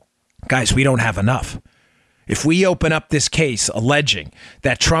 Guys, we don't have enough. If we open up this case alleging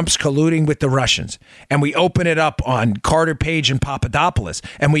that Trump's colluding with the Russians, and we open it up on Carter Page and Papadopoulos,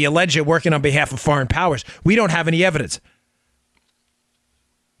 and we allege it working on behalf of foreign powers, we don't have any evidence.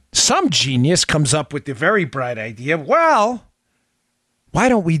 Some genius comes up with the very bright idea, well, why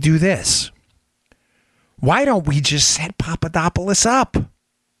don't we do this? Why don't we just set Papadopoulos up?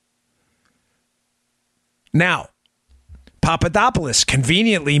 Now, Papadopoulos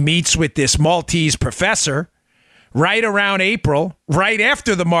conveniently meets with this Maltese professor right around April, right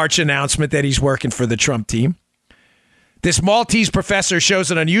after the March announcement that he's working for the Trump team. This Maltese professor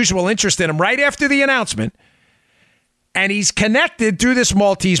shows an unusual interest in him right after the announcement. And he's connected through this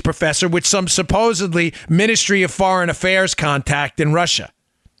Maltese professor with some supposedly Ministry of Foreign Affairs contact in Russia.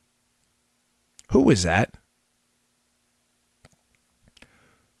 Who is that?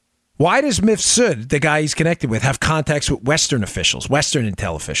 Why does Mifsud, the guy he's connected with, have contacts with Western officials, Western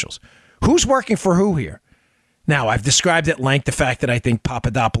intel officials? Who's working for who here? Now, I've described at length the fact that I think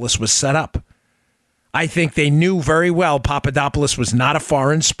Papadopoulos was set up. I think they knew very well Papadopoulos was not a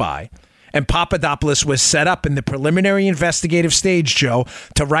foreign spy, and Papadopoulos was set up in the preliminary investigative stage, Joe,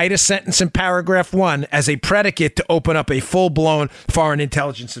 to write a sentence in paragraph 1 as a predicate to open up a full-blown foreign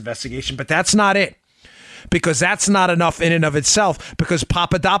intelligence investigation. But that's not it. Because that's not enough in and of itself, because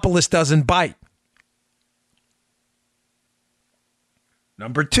Papadopoulos doesn't bite.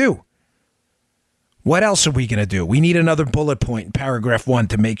 Number 2, what else are we going to do? We need another bullet point in paragraph 1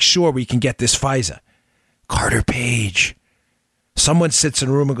 to make sure we can get this FISA. Carter Page. Someone sits in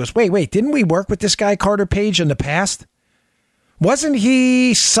a room and goes, wait, didn't we work with this guy Carter Page in the past? Wasn't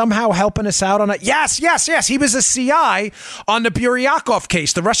he somehow helping us out on it? Yes. He was a CI on the Buryakov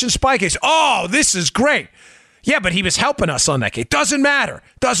case, the Russian spy case. Oh, this is great. Yeah, but he was helping us on that case. Doesn't matter.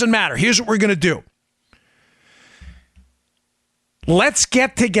 Here's what we're going to do. Let's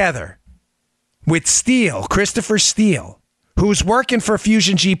get together with Steele, Christopher Steele, who's working for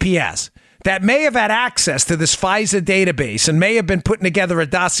Fusion GPS, that may have had access to this FISA database and may have been putting together a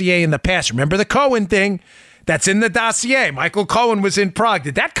dossier in the past. Remember the Cohen thing? That's in the dossier. Michael Cohen was in Prague.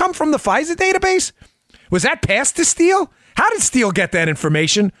 Did that come from the FISA database? Was that passed to Steele? How did Steele get that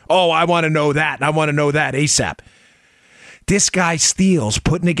information? Oh, I want to know that. And I want to know that ASAP. This guy Steele's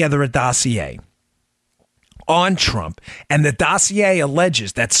putting together a dossier on Trump, and the dossier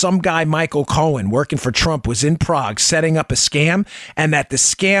alleges that some guy, Michael Cohen, working for Trump, was in Prague setting up a scam, and that the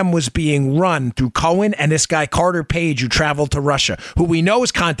scam was being run through Cohen and this guy Carter Page, who traveled to Russia, who we know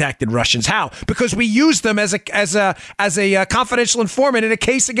has contacted Russians. How? Because we used them as a confidential informant in a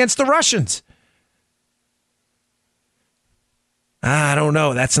case against the Russians. I don't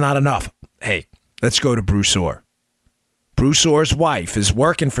know. That's not enough. Hey, let's go to Bruce Orr. Bruce Orr's wife is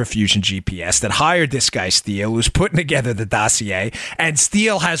working for Fusion GPS that hired this guy Steele, who's putting together the dossier. And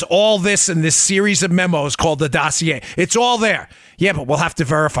Steele has all this in this series of memos called the dossier. It's all there. Yeah, but we'll have to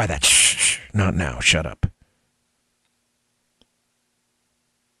verify that. Shh, not now. Shut up.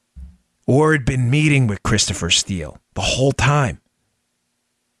 Orr had been meeting with Christopher Steele the whole time.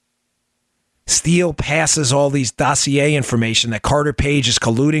 Steele passes all these dossier information that Carter Page is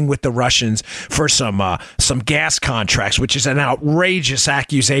colluding with the Russians for some gas contracts, which is an outrageous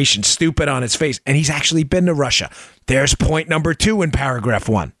accusation, stupid on its face. And he's actually been to Russia. There's point number 2 in paragraph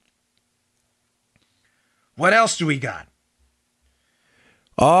 1. What else do we got?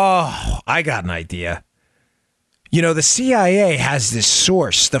 Oh, I got an idea. You know, the CIA has this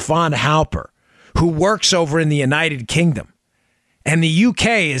source, Stefan Halper, who works over in the United Kingdom. And the UK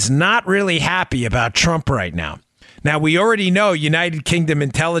is not really happy about Trump right now. Now, we already know United Kingdom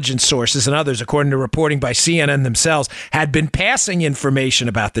intelligence sources and others, according to reporting by CNN themselves, had been passing information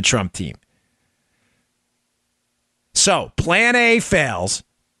about the Trump team. So, Plan A fails.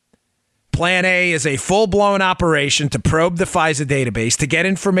 Plan A is a full-blown operation to probe the FISA database to get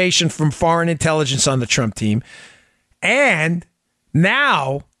information from foreign intelligence on the Trump team. And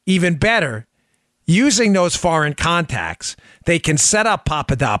now, even better, using those foreign contacts, they can set up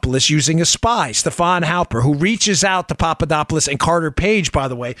Papadopoulos using a spy, Stefan Halper, who reaches out to Papadopoulos and Carter Page, by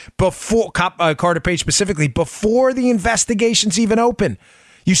the way, before Carter Page specifically, before the investigations even open.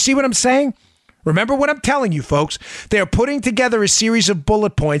 You see what I'm saying? Remember what I'm telling you, folks. They're putting together a series of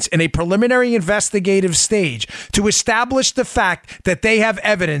bullet points in a preliminary investigative stage to establish the fact that they have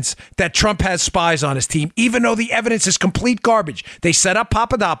evidence that Trump has spies on his team, even though the evidence is complete garbage. They set up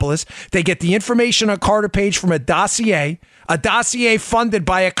Papadopoulos. They get the information on Carter Page from a dossier funded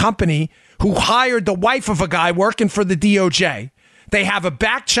by a company who hired the wife of a guy working for the DOJ. They have a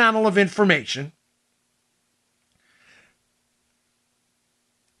back channel of information.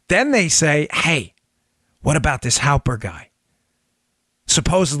 Then they say, hey, what about this Halper guy?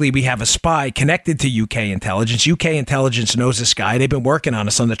 Supposedly we have a spy connected to UK intelligence. UK intelligence knows this guy. They've been working on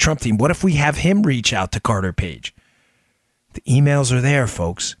us on the Trump team. What if we have him reach out to Carter Page? The emails are there,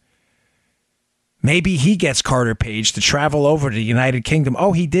 folks. Maybe he gets Carter Page to travel over to the United Kingdom.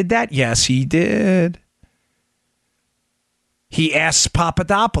 Oh, he did that? Yes, he did. He asks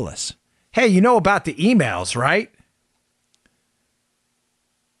Papadopoulos, hey, you know about the emails, right?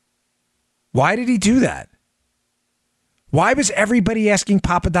 Why did he do that? Why was everybody asking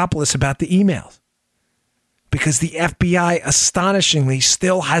Papadopoulos about the emails? Because the FBI astonishingly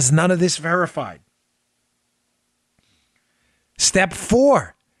still has none of this verified. Step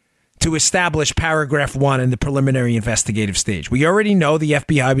 4, to establish paragraph 1 in the preliminary investigative stage. We already know the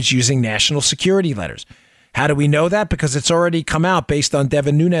FBI was using national security letters. How do we know that? Because it's already come out based on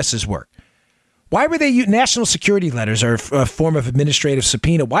Devin Nunes's work. Why were they national security letters are a form of administrative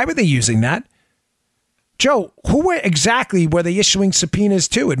subpoena? Why were they using that? Joe, who exactly were they issuing subpoenas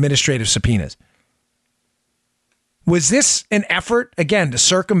to, administrative subpoenas? Was this an effort, again, to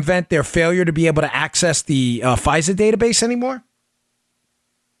circumvent their failure to be able to access the FISA database anymore?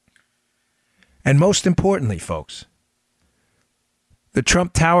 And most importantly, folks, the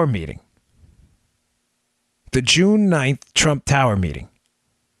Trump Tower meeting. The June 9th Trump Tower meeting.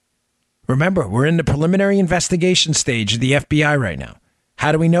 Remember, we're in the preliminary investigation stage of the FBI right now.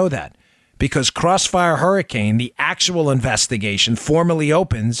 How do we know that? Because Crossfire Hurricane, the actual investigation, formally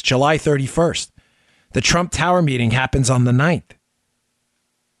opens July 31st. The Trump Tower meeting happens on the 9th. It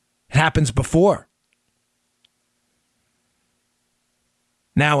happens before.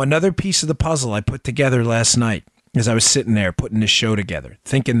 Now, another piece of the puzzle I put together last night as I was sitting there putting this show together,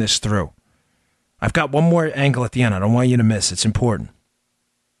 thinking this through. I've got one more angle at the end I don't want you to miss. It's important.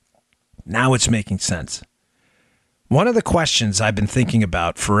 Now it's making sense. One of the questions I've been thinking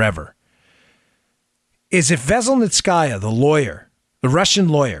about forever is if Veselnitskaya, the lawyer, the Russian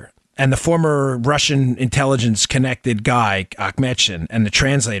lawyer, and the former Russian intelligence-connected guy, Akhmetshin, and the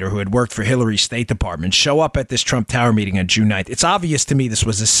translator who had worked for Hillary's State Department show up at this Trump Tower meeting on June 9th. It's obvious to me this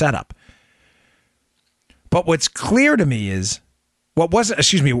was a setup. But what's clear to me is, what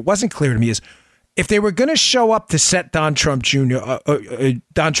wasn't clear to me is, if they were going to show up to set Don Trump Jr. Up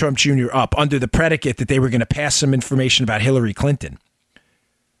under the predicate that they were going to pass some information about Hillary Clinton,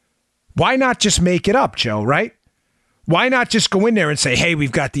 Why not just make it up, Joe, right? Why not just go in there and say, hey,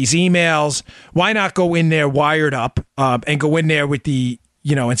 we've got these emails. Why not go in there wired up and go in there with the,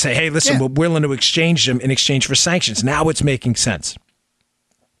 and say, hey, listen, we're willing to exchange them in exchange for sanctions. Now it's making sense.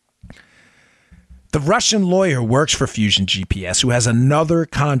 The Russian lawyer works for Fusion GPS, who has another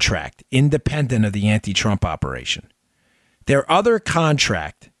contract independent of the anti-Trump operation. Their other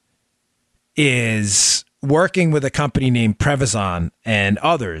contract is working with a company named Prevazon and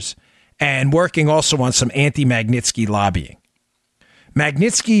others, and working also on some anti-Magnitsky lobbying.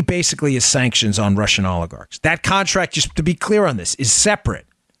 Magnitsky basically is sanctions on Russian oligarchs. That contract, just to be clear on this, is separate.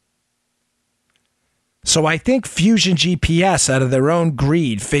 So I think Fusion GPS, out of their own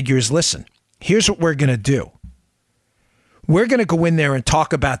greed, figures, listen, here's what we're going to do. We're going to go in there and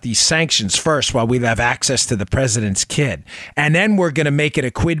talk about these sanctions first while we have access to the president's kid. And then we're going to make it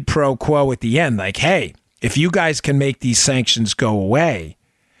a quid pro quo at the end. Like, hey, if you guys can make these sanctions go away,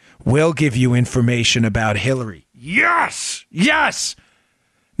 we'll give you information about Hillary. Yes! Yes!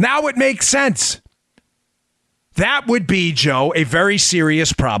 Now it makes sense. That would be, Joe, a very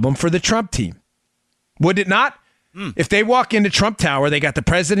serious problem for the Trump team. Would it not? If they walk into Trump Tower, they got the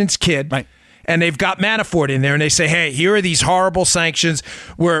president's kid, right, and they've got Manafort in there, and they say, hey, here are these horrible sanctions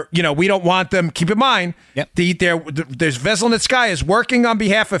where, we don't want them. Keep in mind, there's Veselnitskaya is working on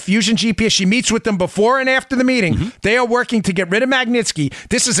behalf of Fusion GPS. She meets with them before and after the meeting. Mm-hmm. They are working to get rid of Magnitsky.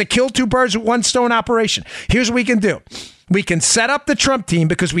 This is a kill two birds with one stone operation. Here's what we can do. We can set up the Trump team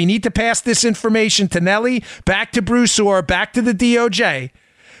because we need to pass this information to Nellie, back to Bruce Orr, back to the DOJ.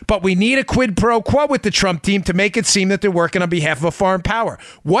 But we need a quid pro quo with the Trump team to make it seem that they're working on behalf of a foreign power.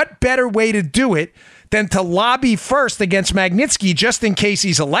 What better way to do it than to lobby first against Magnitsky just in case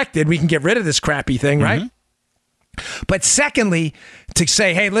he's elected? We can get rid of this crappy thing, right? But secondly, to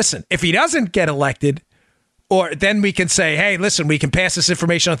say, hey, listen, if he doesn't get elected, or then we can say, hey, listen, we can pass this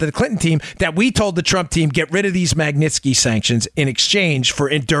information on to the Clinton team that we told the Trump team, get rid of these Magnitsky sanctions in exchange for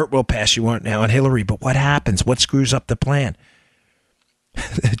in dirt we'll pass you on now on Hillary. But what happens? What screws up the plan?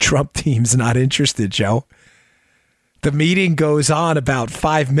 The Trump team's not interested, Joe. The meeting goes on about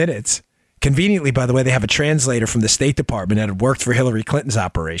 5 minutes. Conveniently, by the way, they have a translator from the State Department that had worked for Hillary Clinton's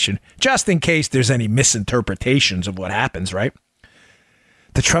operation, just in case there's any misinterpretations of what happens, right?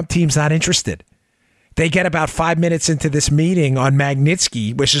 The Trump team's not interested. They get about 5 minutes into this meeting on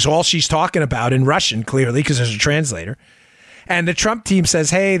Magnitsky, which is all she's talking about in Russian, clearly, because there's a translator. And the Trump team says,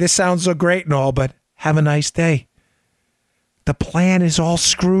 hey, this sounds so great and all, but have a nice day. The plan is all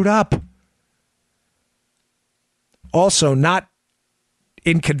screwed up. Also, not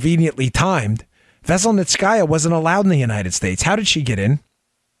inconveniently timed, Veselnitskaya wasn't allowed in the United States. How did she get in?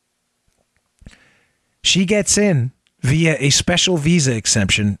 She gets in via a special visa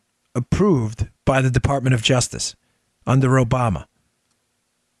exemption approved by the Department of Justice under Obama.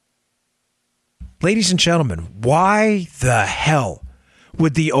 Ladies and gentlemen, why the hell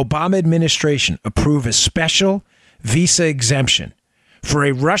would the Obama administration approve a special visa exemption for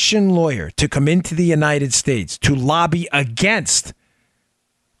a Russian lawyer to come into the United States to lobby against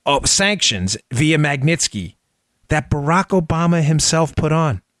sanctions via Magnitsky that Barack Obama himself put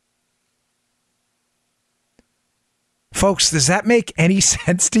on? Folks, does that make any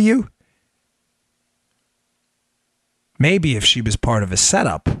sense to you? Maybe if she was part of a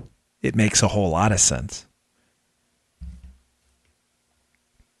setup, it makes a whole lot of sense.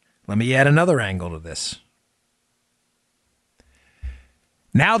 Let me add another angle to this.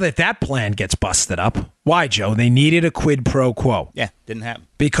 Now that plan gets busted up, why, Joe? They needed a quid pro quo. Yeah, didn't happen.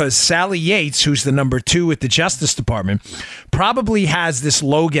 Because Sally Yates, who's the number 2 at the Justice Department, probably has this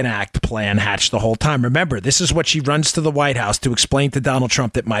Logan Act plan hatched the whole time. Remember, this is what she runs to the White House to explain to Donald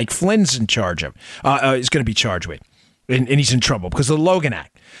Trump that Mike Flynn's in charge of, is going to be charged with. And he's in trouble because of the Logan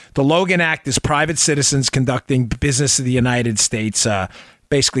Act. The Logan Act is private citizens conducting business in the United States,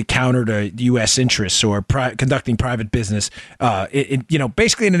 basically counter to U.S. interests or conducting private business,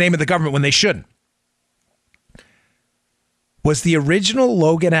 basically in the name of the government when they shouldn't. Was the original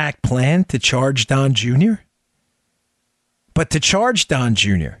Logan Act plan to charge Don Jr.? But to charge Don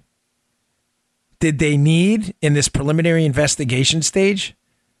Jr., did they need, in this preliminary investigation stage,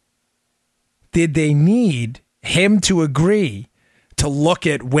 did they need him to agree to look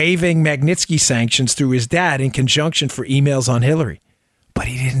at waiving Magnitsky sanctions through his dad in conjunction for emails on Hillary? But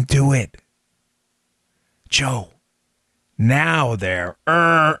he didn't do it. Joe, now they're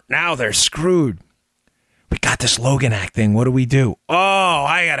screwed. We got this Logan Act thing. What do we do? Oh,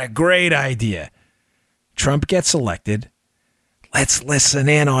 I got a great idea. Trump gets elected. Let's listen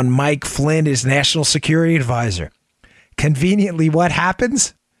in on Mike Flynn, his national security advisor. Conveniently, what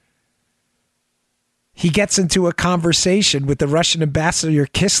happens? he gets into a conversation with the Russian ambassador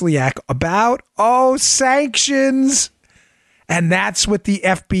Kislyak about, sanctions. And that's what the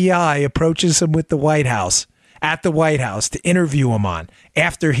FBI approaches him with the White House, at the White House, to interview him on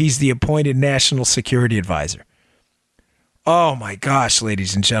after he's the appointed national security advisor. Oh my gosh,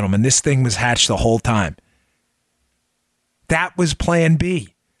 ladies and gentlemen, this thing was hatched the whole time. That was Plan B.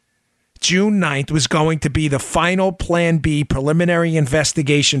 June 9th was going to be the final Plan B preliminary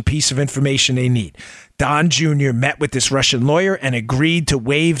investigation piece of information they need. Don Jr. met with this Russian lawyer and agreed to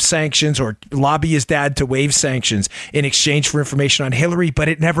waive sanctions or lobby his dad to waive sanctions in exchange for information on Hillary, but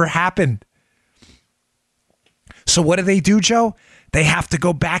it never happened. So what do, Joe? They have to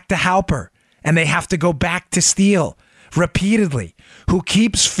go back to Halper and they have to go back to Steele repeatedly, who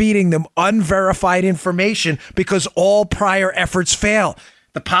keeps feeding them unverified information because all prior efforts fail.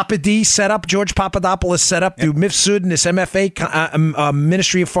 The Papa D setup, George Papadopoulos set up through Mifsud and this MFA,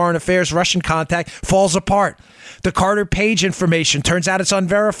 Ministry of Foreign Affairs, Russian contact, falls apart. The Carter Page information, turns out it's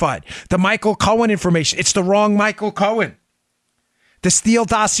unverified. The Michael Cohen information, it's the wrong Michael Cohen. The Steele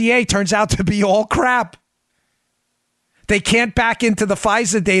dossier turns out to be all crap. They can't back into the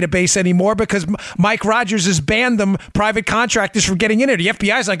FISA database anymore because Mike Rogers has banned them, private contractors, from getting in there. The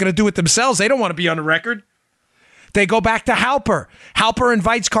FBI's not going to do it themselves. They don't want to be on the record. They go back to Halper. Halper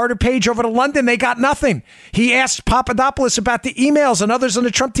invites Carter Page over to London. They got nothing. He asked Papadopoulos about the emails and others on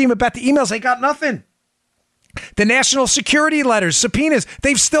the Trump team about the emails. They got nothing. The national security letters, subpoenas,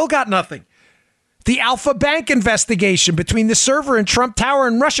 they've still got nothing. The Alpha Bank investigation between the server and Trump Tower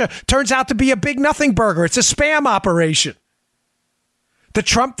in Russia turns out to be a big nothing burger. It's a spam operation. The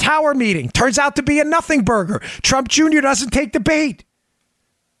Trump Tower meeting turns out to be a nothing burger. Trump Jr. doesn't take the bait.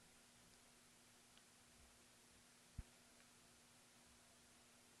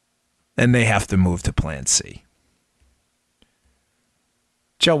 And they have to move to Plan C.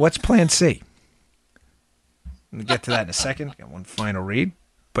 Joe, what's Plan C? We'll get to that in a second. Got one final read.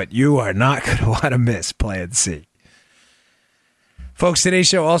 But you are not going to want to miss Plan C. Folks, today's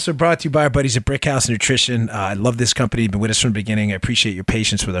show also brought to you by our buddies at Brickhouse Nutrition. I love this company. You've been with us from the beginning. I appreciate your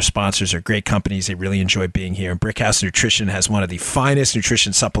patience with our sponsors. They're great companies. They really enjoy being here. And Brickhouse Nutrition has one of the finest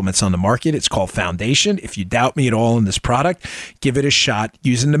nutrition supplements on the market. It's called Foundation. If you doubt me at all in this product, give it a shot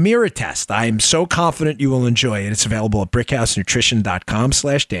using the mirror test. I am so confident you will enjoy it. It's available at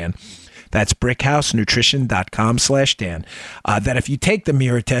brickhousenutrition.com/Dan. That's brickhousenutrition.com/Dan. That if you take the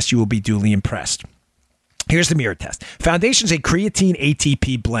mirror test, you will be duly impressed. Here's the mirror test. Foundation's a creatine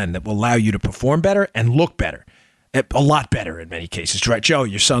ATP blend that will allow you to perform better and look better. A lot better in many cases. Right, Joe,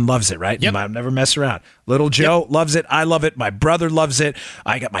 your son loves it, right? Yep. I'll never mess around. Little Joe loves it. I love it. My brother loves it.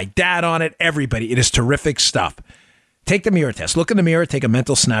 I got my dad on it. Everybody. It is terrific stuff. Take the mirror test. Look in the mirror, take a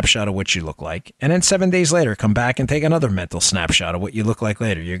mental snapshot of what you look like, and then 7 days later, come back and take another mental snapshot of what you look like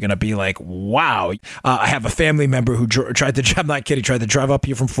later. You're going to be like, wow. I have a family member who tried to drive up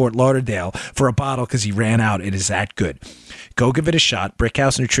here from Fort Lauderdale for a bottle because he ran out. It is that good. Go give it a shot.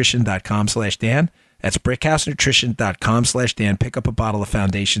 brickhousenutrition.com/Dan. That's brickhousenutrition.com/Dan. Pick up a bottle of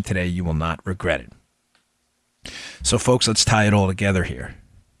Foundation today. You will not regret it. So, folks, let's tie it all together here.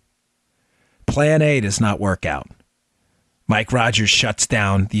 Plan A does not work out. Mike Rogers shuts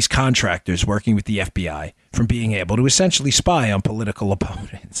down these contractors working with the FBI from being able to essentially spy on political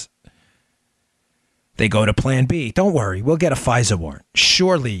opponents. They go to Plan B. Don't worry, we'll get a FISA warrant.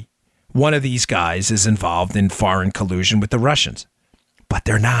 Surely one of these guys is involved in foreign collusion with the Russians. But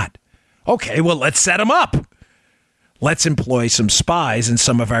they're not. Okay, well, let's set them up. Let's employ some spies and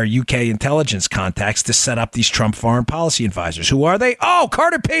some of our UK intelligence contacts to set up these Trump foreign policy advisors. Who are they? Oh,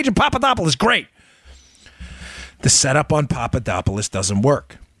 Carter Page and Papadopoulos. Great. The setup on Papadopoulos doesn't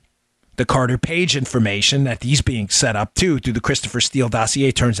work. The Carter Page information that he's being set up to through the Christopher Steele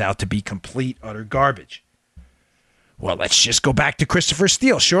dossier turns out to be complete, utter garbage. Well, let's just go back to Christopher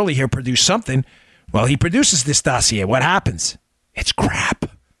Steele. Surely he'll produce something. Well, he produces this dossier. What happens? It's crap.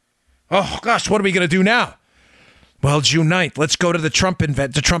 Oh, gosh, what are we going to do now? Well, June 9th, let's go to the Trump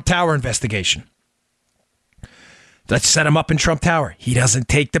Tower investigation. Let's set him up in Trump Tower. He doesn't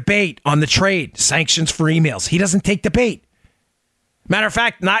take the bait on the trade. Sanctions for emails. He doesn't take the bait. Matter of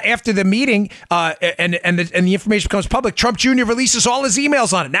fact, not after the meeting and the information becomes public, Trump Jr. releases all his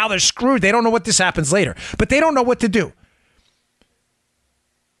emails on it. Now they're screwed. They don't know what this happens later. But they don't know what to do.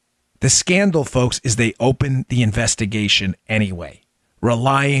 The scandal, folks, is they open the investigation anyway.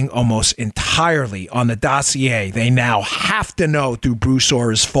 Relying almost entirely on the dossier they now have to know through Bruce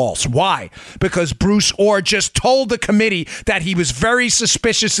Orr is false. Why? Because Bruce Orr just told the committee that he was very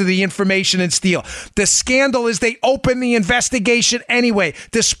suspicious of the information in Steele. The scandal is they open the investigation anyway.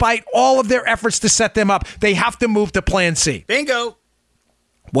 Despite all of their efforts to set them up, they have to move to Plan C. Bingo.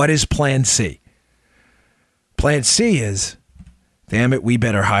 What is Plan C? Plan C is, damn it, we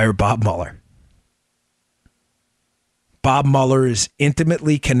better hire Bob Mueller. Bob Mueller is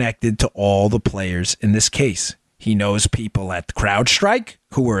intimately connected to all the players in this case. He knows people at CrowdStrike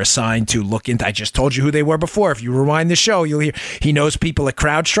who were assigned to look into. I just told you who they were before. If you rewind the show, you'll hear. He knows people at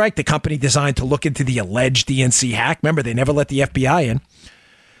CrowdStrike, the company designed to look into the alleged DNC hack. Remember, they never let the FBI in.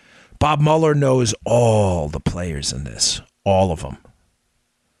 Bob Mueller knows all the players in this, all of them.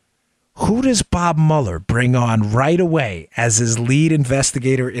 Who does Bob Mueller bring on right away as his lead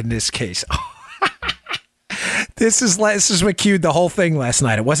investigator in this case? This is what cued the whole thing last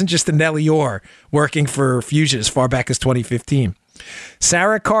night. It wasn't just the Nellie Orr working for Fusion as far back as 2015.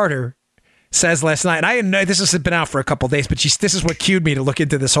 Sarah Carter says last night, and I didn't know this has been out for a couple of days, but this is what cued me to look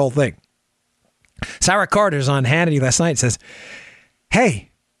into this whole thing. Sarah Carter's on Hannity last night and says, hey,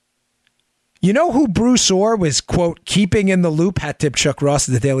 you know who Bruce Orr was, quote, keeping in the loop? Hat tip Chuck Ross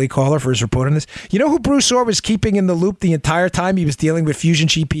at the Daily Caller for his report on this. You know who Bruce Orr was keeping in the loop the entire time he was dealing with Fusion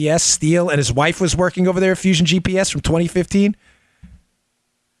GPS, Steele, and his wife was working over there at Fusion GPS from 2015?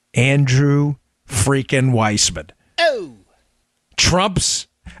 Andrew freaking Weissman. Oh.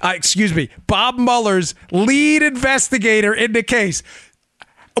 Bob Mueller's lead investigator in the case.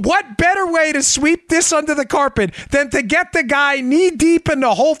 What better way to sweep this under the carpet than to get the guy knee deep in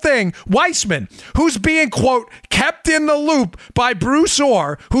the whole thing, Weissman, who's being, quote, kept in the loop by Bruce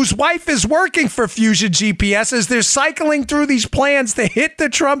Orr, whose wife is working for Fusion GPS as they're cycling through these plans to hit the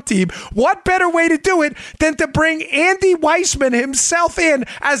Trump team. What better way to do it than to bring Andy Weissman himself in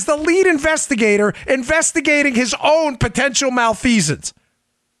as the lead investigator investigating his own potential malfeasance?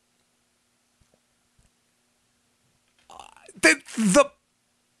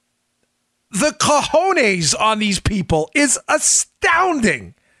 The cojones on these people is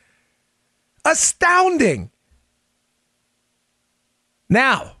astounding. Astounding.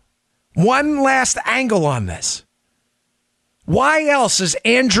 Now, one last angle on this. Why else is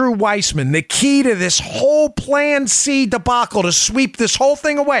Andrew Weissman the key to this whole Plan C debacle to sweep this whole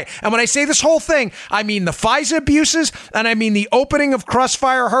thing away? And when I say this whole thing, I mean the FISA abuses and I mean the opening of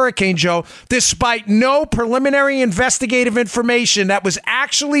Crossfire Hurricane, Joe, despite no preliminary investigative information that was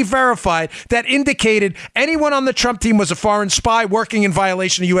actually verified that indicated anyone on the Trump team was a foreign spy working in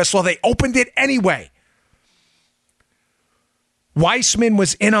violation of U.S. law. They opened it anyway. Weissman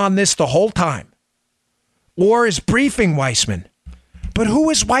was in on this the whole time. Or is briefing Weissman. But who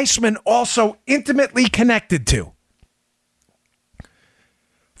is Weissman also intimately connected to?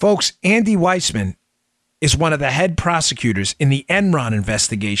 Folks, Andy Weissman is one of the head prosecutors in the Enron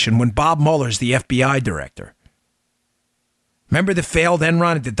investigation when Bob Mueller's the FBI director. Remember the failed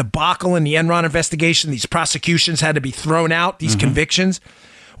Enron, the debacle in the Enron investigation? These prosecutions had to be thrown out, these convictions.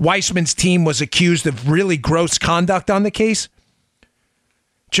 Weissman's team was accused of really gross conduct on the case.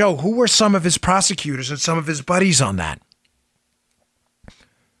 Joe, who were some of his prosecutors and some of his buddies on that?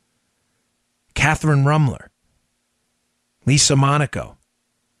 Catherine Rumler, Lisa Monaco,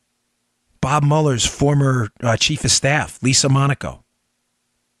 Bob Mueller's former chief of staff, Lisa Monaco.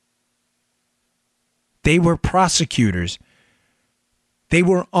 They were prosecutors. They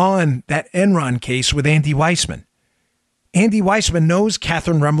were on that Enron case with Andy Weissman. Andy Weissman knows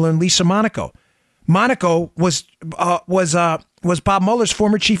Catherine Rumler and Lisa Monaco. Monaco was Bob Mueller's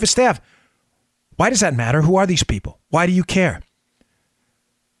former chief of staff. Why does that matter? Who are these people? Why do you care?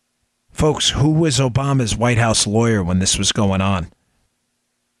 Folks, who was Obama's White House lawyer when this was going on?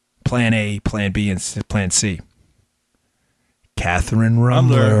 Plan A, Plan B, and Plan C. Catherine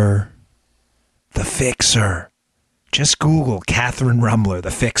Rumler, the fixer. Just Google Catherine Rumler,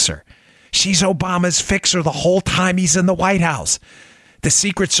 the fixer. She's Obama's fixer the whole time he's in the White House. The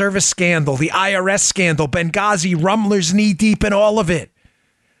Secret Service scandal, the IRS scandal, Benghazi, Rumler's knee deep in all of it.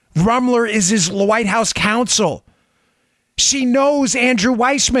 Rumler is his White House counsel. She knows Andrew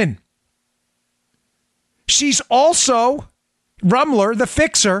Weissman. She's also Rumler, the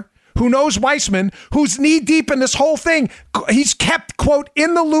fixer, who knows Weissman, who's knee deep in this whole thing. He's kept, quote,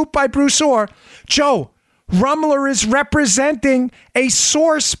 in the loop by Bruce Orr. Joe, Rumler is representing a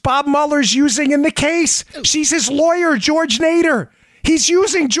source Bob Mueller's using in the case. She's his lawyer, George Nader. He's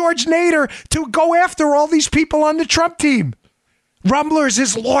using George Nader to go after all these people on the Trump team. Rumler's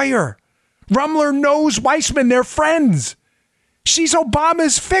his lawyer. Rumler knows Weissman. They're friends. She's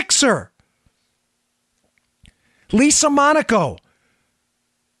Obama's fixer. Lisa Monaco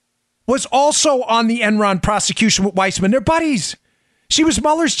was also on the Enron prosecution with Weissman. They're buddies. She was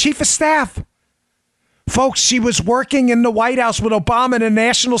Mueller's chief of staff. Folks, she was working in the White House with Obama in a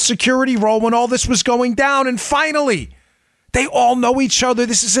national security role when all this was going down. And finally, they all know each other.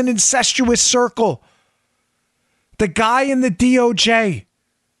 This is an incestuous circle. The guy in the DOJ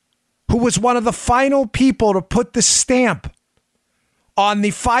who was one of the final people to put the stamp on the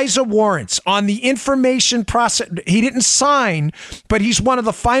FISA warrants, on the information process. He didn't sign, but he's one of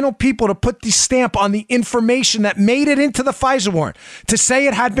the final people to put the stamp on the information that made it into the FISA warrant, to say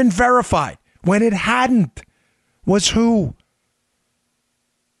it had been verified when it hadn't. Was who?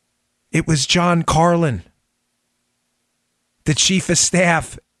 It was John Carlin, the chief of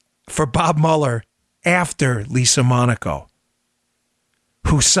staff for Bob Mueller after Lisa Monaco,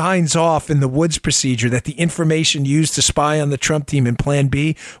 who signs off in the Woods procedure that the information used to spy on the Trump team in Plan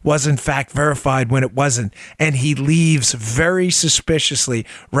B was in fact verified when it wasn't. And he leaves very suspiciously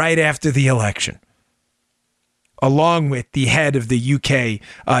right after the election, along with the head of the UK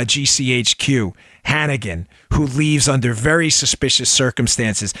GCHQ, Hannigan, who leaves under very suspicious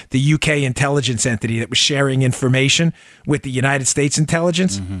circumstances. The UK intelligence entity that was sharing information with the United States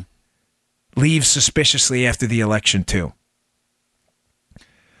intelligence leaves suspiciously after the election too.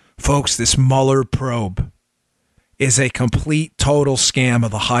 Folks, this Mueller probe is a complete, total scam of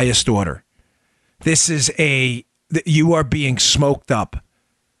the highest order. You are being smoked up.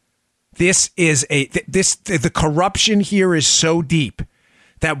 The corruption here is so deep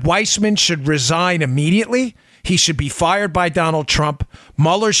that Weissman should resign immediately. He should be fired by Donald Trump.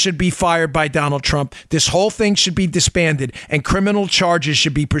 Mueller should be fired by Donald Trump. This whole thing should be disbanded, and criminal charges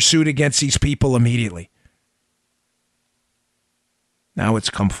should be pursued against these people immediately. Now it's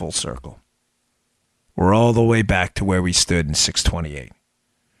come full circle. We're all the way back to where we stood in 628.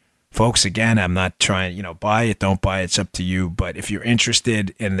 Folks, again, I'm not trying, buy it, don't buy it, it's up to you. But if you're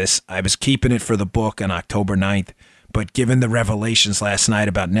interested in this, I was keeping it for the book on October 9th. But given the revelations last night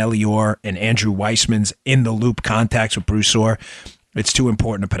about Nellie Orr and Andrew Weissman's in-the-loop contacts with Bruce Orr, it's too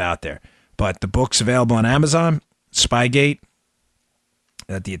important to put out there. But the book's available on Amazon, Spygate,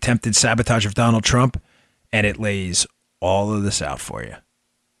 the attempted sabotage of Donald Trump, and it lays all of this out for you.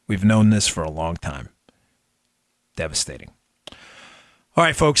 We've known this for a long time. Devastating. All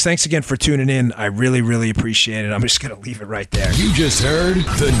right, folks, thanks again for tuning in. I really, really appreciate it. I'm just going to leave it right there. You just heard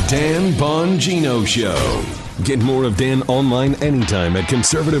The Dan Bongino Show. Get more of Dan online anytime at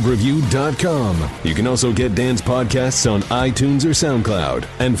conservativereview.com. You can also get Dan's podcasts on iTunes or SoundCloud.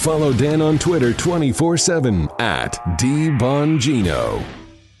 And follow Dan on Twitter 24/7 at DBongino.